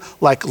feel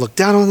like looked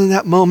down on in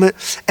that moment.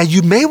 And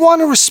you may want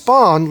to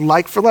respond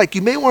like for like.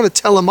 You may want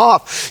to tell them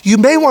off. You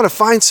may want to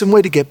find some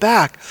way to get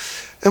back.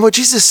 And what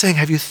Jesus is saying,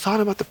 have you thought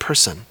about the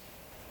person?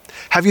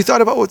 Have you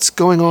thought about what's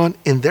going on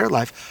in their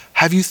life?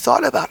 Have you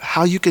thought about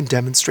how you can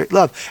demonstrate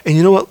love? And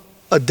you know what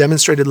a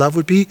demonstrated love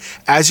would be?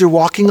 As you're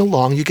walking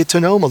along, you get to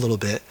know them a little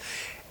bit.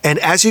 And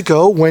as you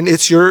go, when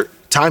it's your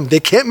time, they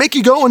can't make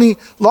you go any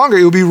longer.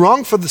 It would be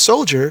wrong for the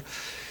soldier.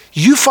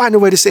 You find a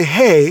way to say,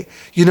 hey,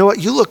 you know what?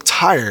 You look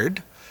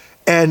tired,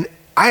 and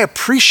I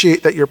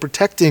appreciate that you're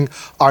protecting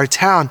our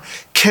town.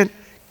 Can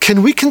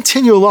we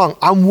continue along?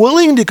 I'm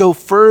willing to go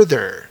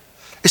further.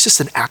 It's just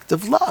an act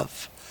of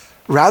love.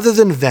 Rather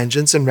than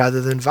vengeance and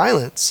rather than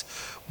violence,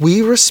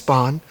 we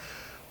respond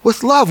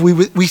with love.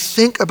 We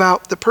think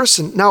about the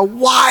person. Now,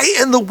 why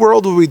in the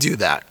world would we do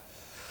that?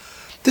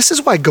 This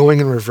is why going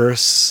in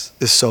reverse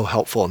is so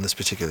helpful in this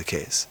particular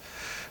case.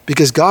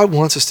 Because God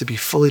wants us to be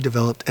fully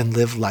developed and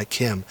live like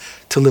him,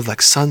 to live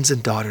like sons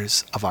and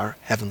daughters of our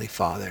Heavenly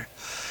Father.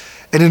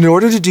 And in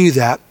order to do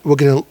that, we're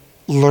going to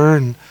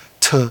learn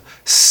to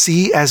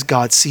see as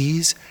God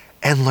sees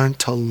and learn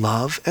to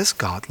love as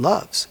God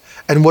loves.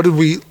 And what did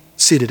we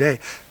see today?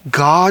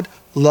 God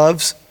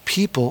loves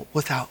people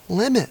without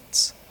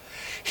limits.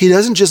 He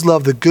doesn't just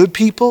love the good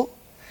people,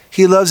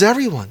 he loves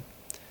everyone.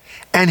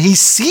 And he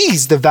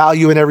sees the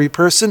value in every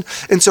person.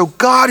 And so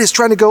God is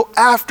trying to go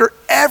after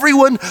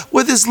everyone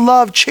with his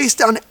love, chase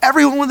down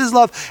everyone with his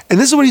love. And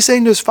this is what he's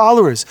saying to his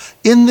followers.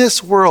 In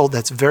this world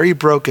that's very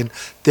broken,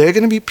 there are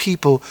going to be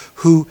people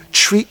who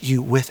treat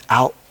you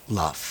without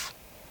love.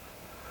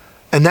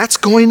 And that's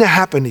going to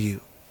happen to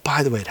you.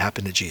 By the way, it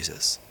happened to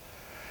Jesus.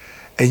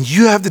 And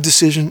you have the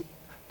decision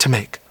to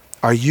make.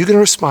 Are you going to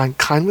respond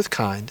kind with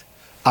kind,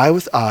 eye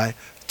with eye,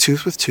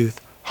 tooth with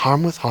tooth,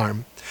 harm with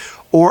harm?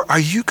 Or are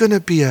you going to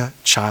be a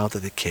child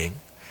of the King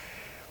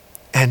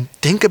and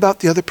think about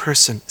the other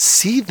person,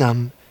 see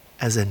them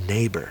as a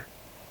neighbor?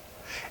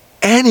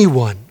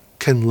 Anyone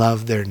can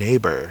love their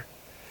neighbor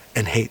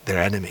and hate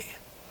their enemy.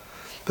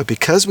 But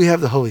because we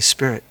have the Holy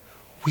Spirit,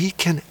 we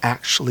can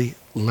actually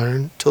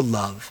learn to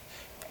love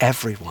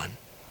everyone.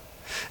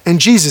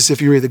 And Jesus,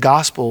 if you read the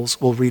Gospels,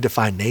 will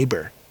redefine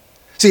neighbor.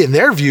 See, in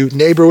their view,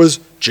 neighbor was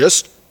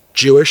just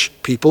Jewish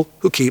people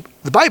who keep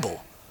the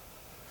Bible.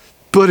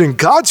 But in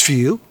God's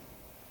view,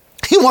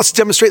 he wants to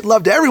demonstrate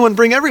love to everyone,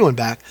 bring everyone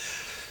back.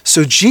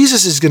 So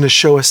Jesus is going to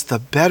show us the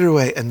better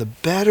way. And the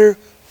better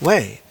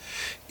way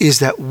is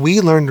that we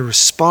learn to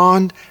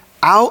respond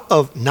out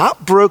of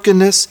not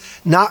brokenness,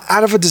 not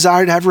out of a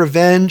desire to have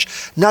revenge,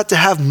 not to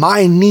have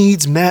my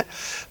needs met,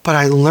 but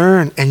I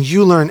learn and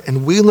you learn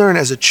and we learn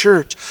as a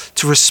church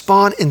to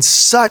respond in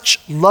such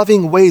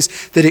loving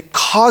ways that it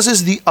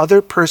causes the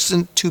other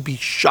person to be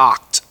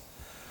shocked.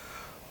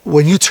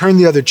 When you turn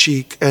the other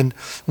cheek and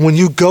when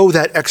you go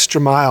that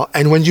extra mile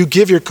and when you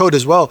give your coat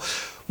as well,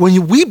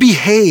 we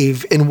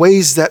behave in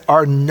ways that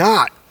are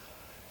not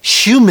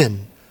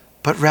human,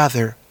 but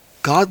rather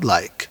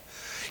godlike.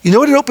 You know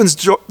what it opens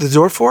the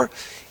door for?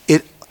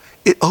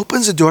 It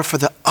opens the door for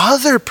the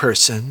other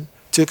person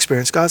to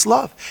experience God's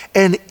love.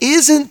 And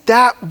isn't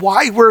that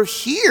why we're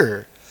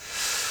here?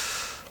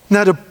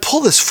 Now, to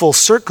pull this full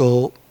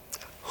circle,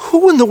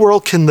 who in the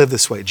world can live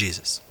this way?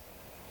 Jesus.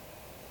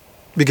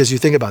 Because you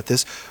think about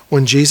this,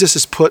 when Jesus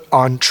is put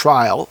on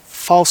trial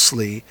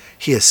falsely,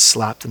 he is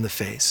slapped in the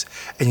face.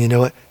 And you know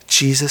what?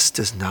 Jesus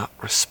does not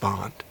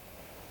respond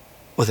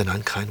with an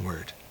unkind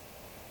word.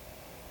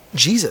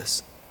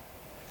 Jesus.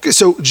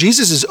 So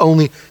Jesus is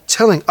only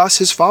telling us,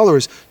 his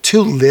followers,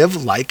 to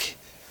live like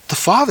the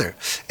Father.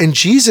 And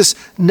Jesus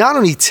not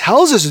only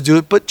tells us to do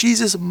it, but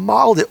Jesus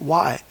modeled it.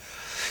 Why?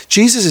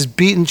 Jesus is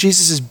beaten.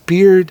 Jesus'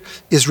 beard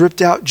is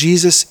ripped out.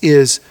 Jesus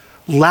is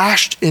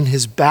lashed in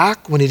his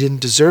back when he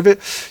didn't deserve it.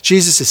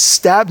 Jesus is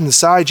stabbed in the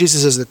side.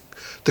 Jesus has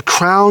the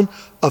crown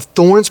of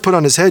thorns put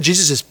on his head.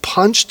 Jesus is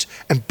punched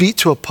and beat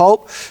to a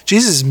pulp.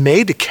 Jesus is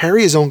made to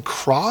carry his own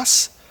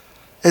cross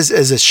as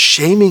a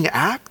shaming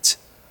act,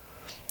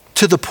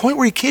 to the point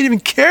where he can't even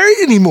carry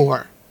it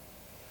anymore.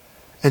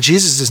 And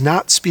Jesus does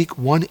not speak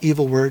one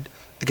evil word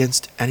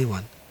against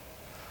anyone.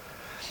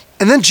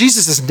 And then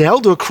Jesus is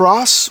nailed to a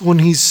cross when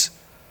he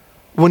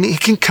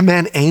can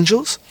command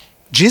angels.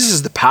 Jesus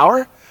has the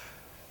power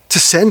to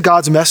send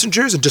God's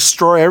messengers and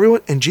destroy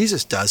everyone, and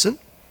Jesus doesn't.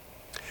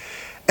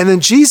 And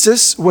then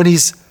Jesus, when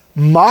he's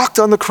mocked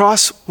on the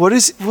cross, what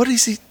does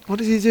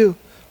he do?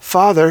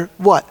 Father,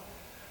 what?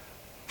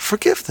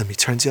 Forgive them. He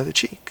turns the other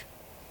cheek.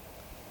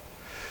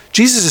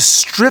 Jesus is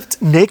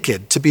stripped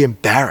naked to be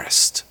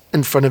embarrassed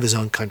in front of his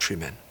own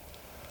countrymen.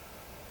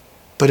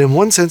 But in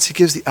one sense, he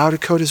gives the outer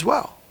coat as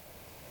well.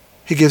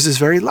 He gives his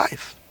very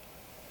life.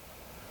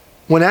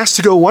 When asked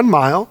to go 1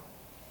 mile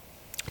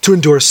to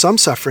endure some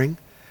suffering,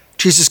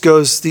 Jesus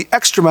goes the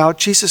extra mile.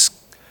 Jesus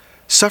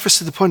suffers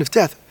to the point of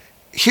death.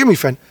 Hear me,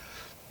 friend.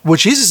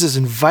 What Jesus is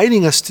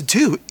inviting us to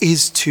do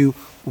is to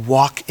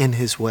walk in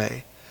his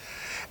way.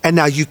 And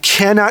now you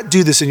cannot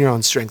do this in your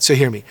own strength. So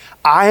hear me.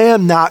 I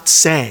am not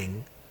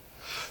saying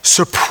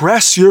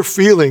suppress your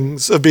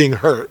feelings of being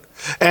hurt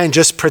and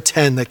just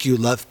pretend like you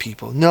love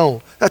people.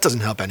 No, that doesn't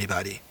help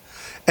anybody.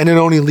 And it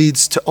only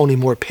leads to only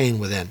more pain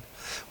within.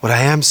 What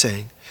I am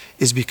saying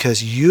is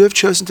because you have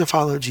chosen to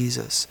follow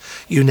Jesus,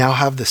 you now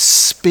have the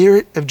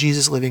Spirit of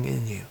Jesus living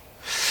in you.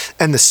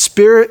 And the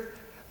Spirit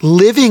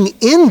living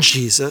in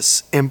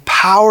Jesus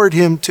empowered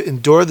him to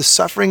endure the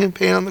suffering and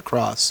pain on the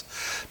cross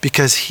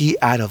because he,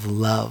 out of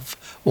love,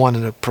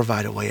 wanted to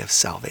provide a way of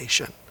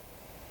salvation.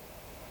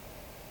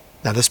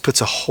 Now, this puts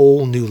a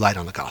whole new light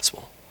on the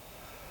gospel.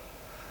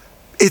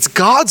 It's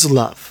God's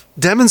love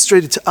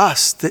demonstrated to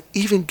us that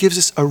even gives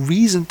us a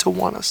reason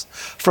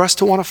for us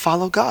to want to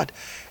follow God.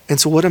 And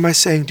so what am I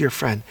saying, dear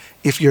friend?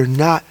 If you're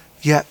not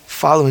yet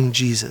following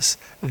Jesus,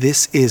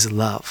 this is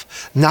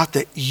love. Not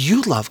that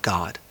you love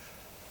God,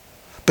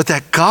 but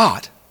that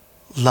God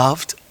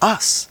loved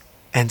us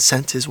and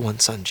sent his one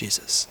son,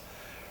 Jesus.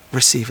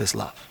 Receive his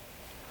love.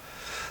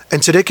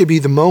 And today could be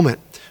the moment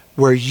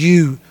where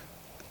you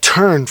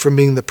turn from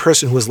being the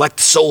person who is like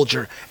the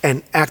soldier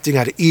and acting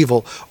out of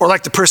evil, or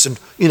like the person,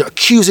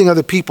 accusing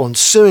other people and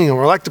suing them,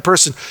 or like the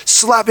person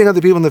slapping other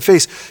people in the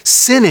face,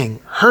 sinning,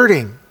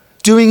 hurting,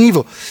 doing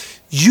evil.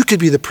 You could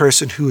be the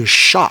person who is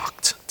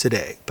shocked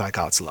today by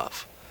God's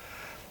love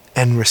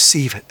and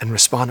receive it and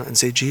respond to it and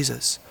say,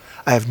 Jesus,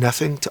 I have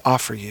nothing to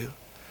offer you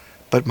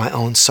but my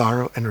own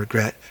sorrow and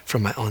regret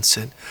from my own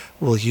sin.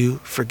 Will you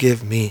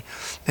forgive me?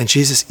 And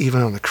Jesus,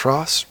 even on the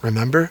cross,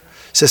 remember,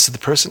 says to the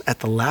person at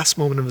the last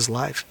moment of his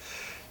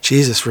life,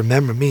 Jesus,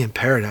 remember me in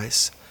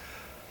paradise.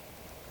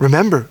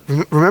 Remember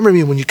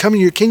me when you come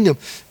into your kingdom.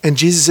 And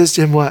Jesus says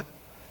to him, what?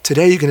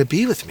 Today you're going to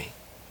be with me.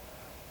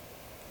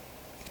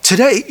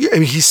 today, I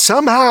mean, he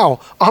somehow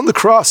on the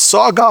cross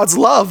saw God's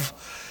love.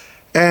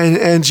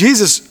 And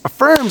Jesus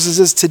affirms and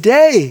says,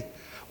 today,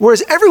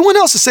 whereas everyone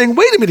else is saying,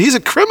 wait a minute, he's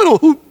a criminal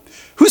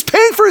who's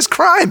paying for his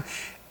crime.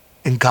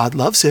 And God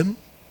loves him,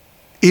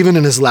 even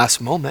in his last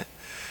moment.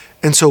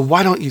 And so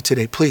why don't you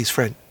today, please,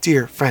 friend,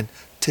 dear friend,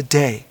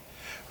 today,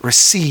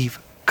 receive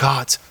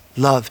God's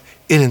love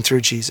in and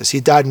through Jesus. He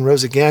died and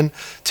rose again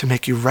to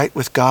make you right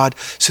with God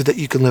so that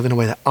you can live in a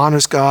way that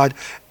honors God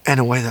and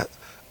a way that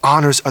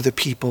honors other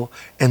people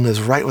and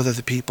lives right with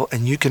other people.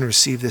 And you can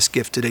receive this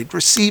gift today.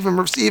 Receive him,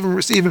 receive him,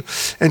 receive him.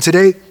 And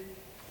today,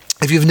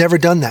 if you've never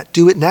done that,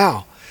 do it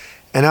now.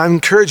 And I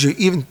encourage you,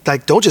 even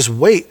don't just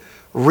wait,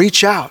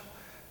 reach out.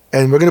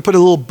 And we're going to put a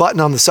little button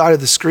on the side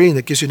of the screen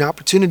that gives you an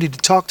opportunity to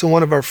talk to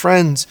one of our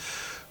friends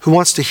who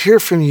wants to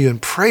hear from you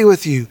and pray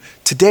with you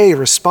today.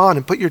 Respond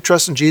and put your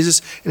trust in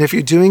Jesus. And if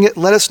you're doing it,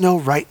 let us know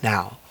right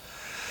now.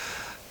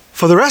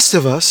 For the rest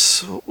of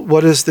us,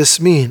 what does this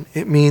mean?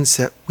 It means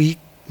that we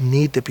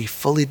need to be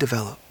fully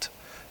developed.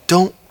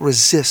 Don't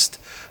resist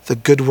the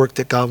good work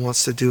that God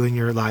wants to do in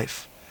your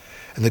life.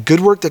 And the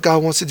good work that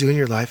God wants to do in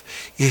your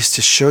life is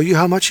to show you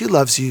how much he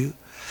loves you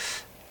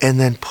and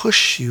then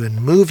push you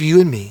and move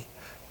you and me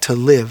to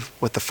live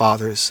with the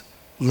Father's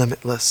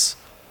limitless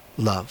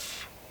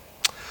love.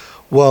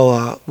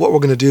 Well, what we're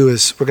going to do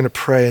is we're going to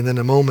pray, and in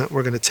a moment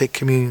we're going to take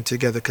communion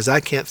together, because I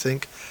can't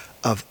think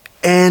of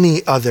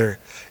any other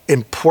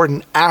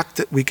important act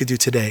that we could do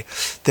today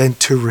than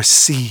to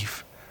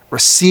receive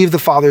the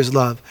Father's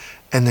love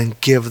and then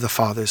give the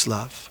Father's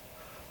love.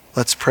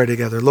 Let's pray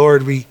together.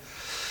 Lord, we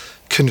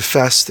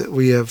confess that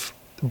we have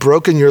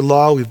broken your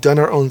law. We've done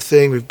our own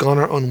thing. We've gone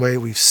our own way.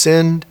 We've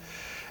sinned,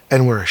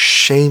 and we're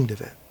ashamed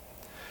of it.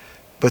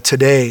 But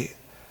today,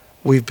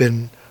 we've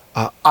been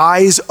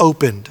eyes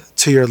opened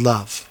to your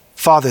love.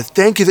 Father,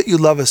 thank you that you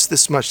love us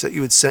this much, that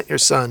you would send your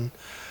Son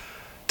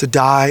to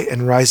die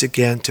and rise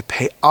again to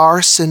pay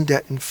our sin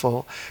debt in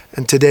full.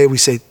 And today we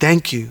say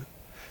thank you.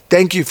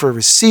 Thank you for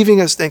receiving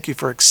us. Thank you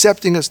for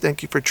accepting us.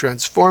 Thank you for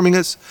transforming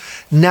us.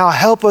 Now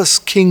help us,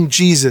 King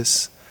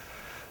Jesus,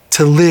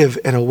 to live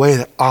in a way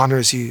that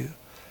honors you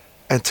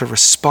and to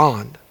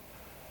respond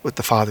with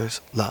the Father's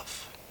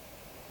love.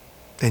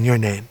 In your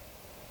name.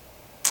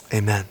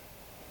 Amen.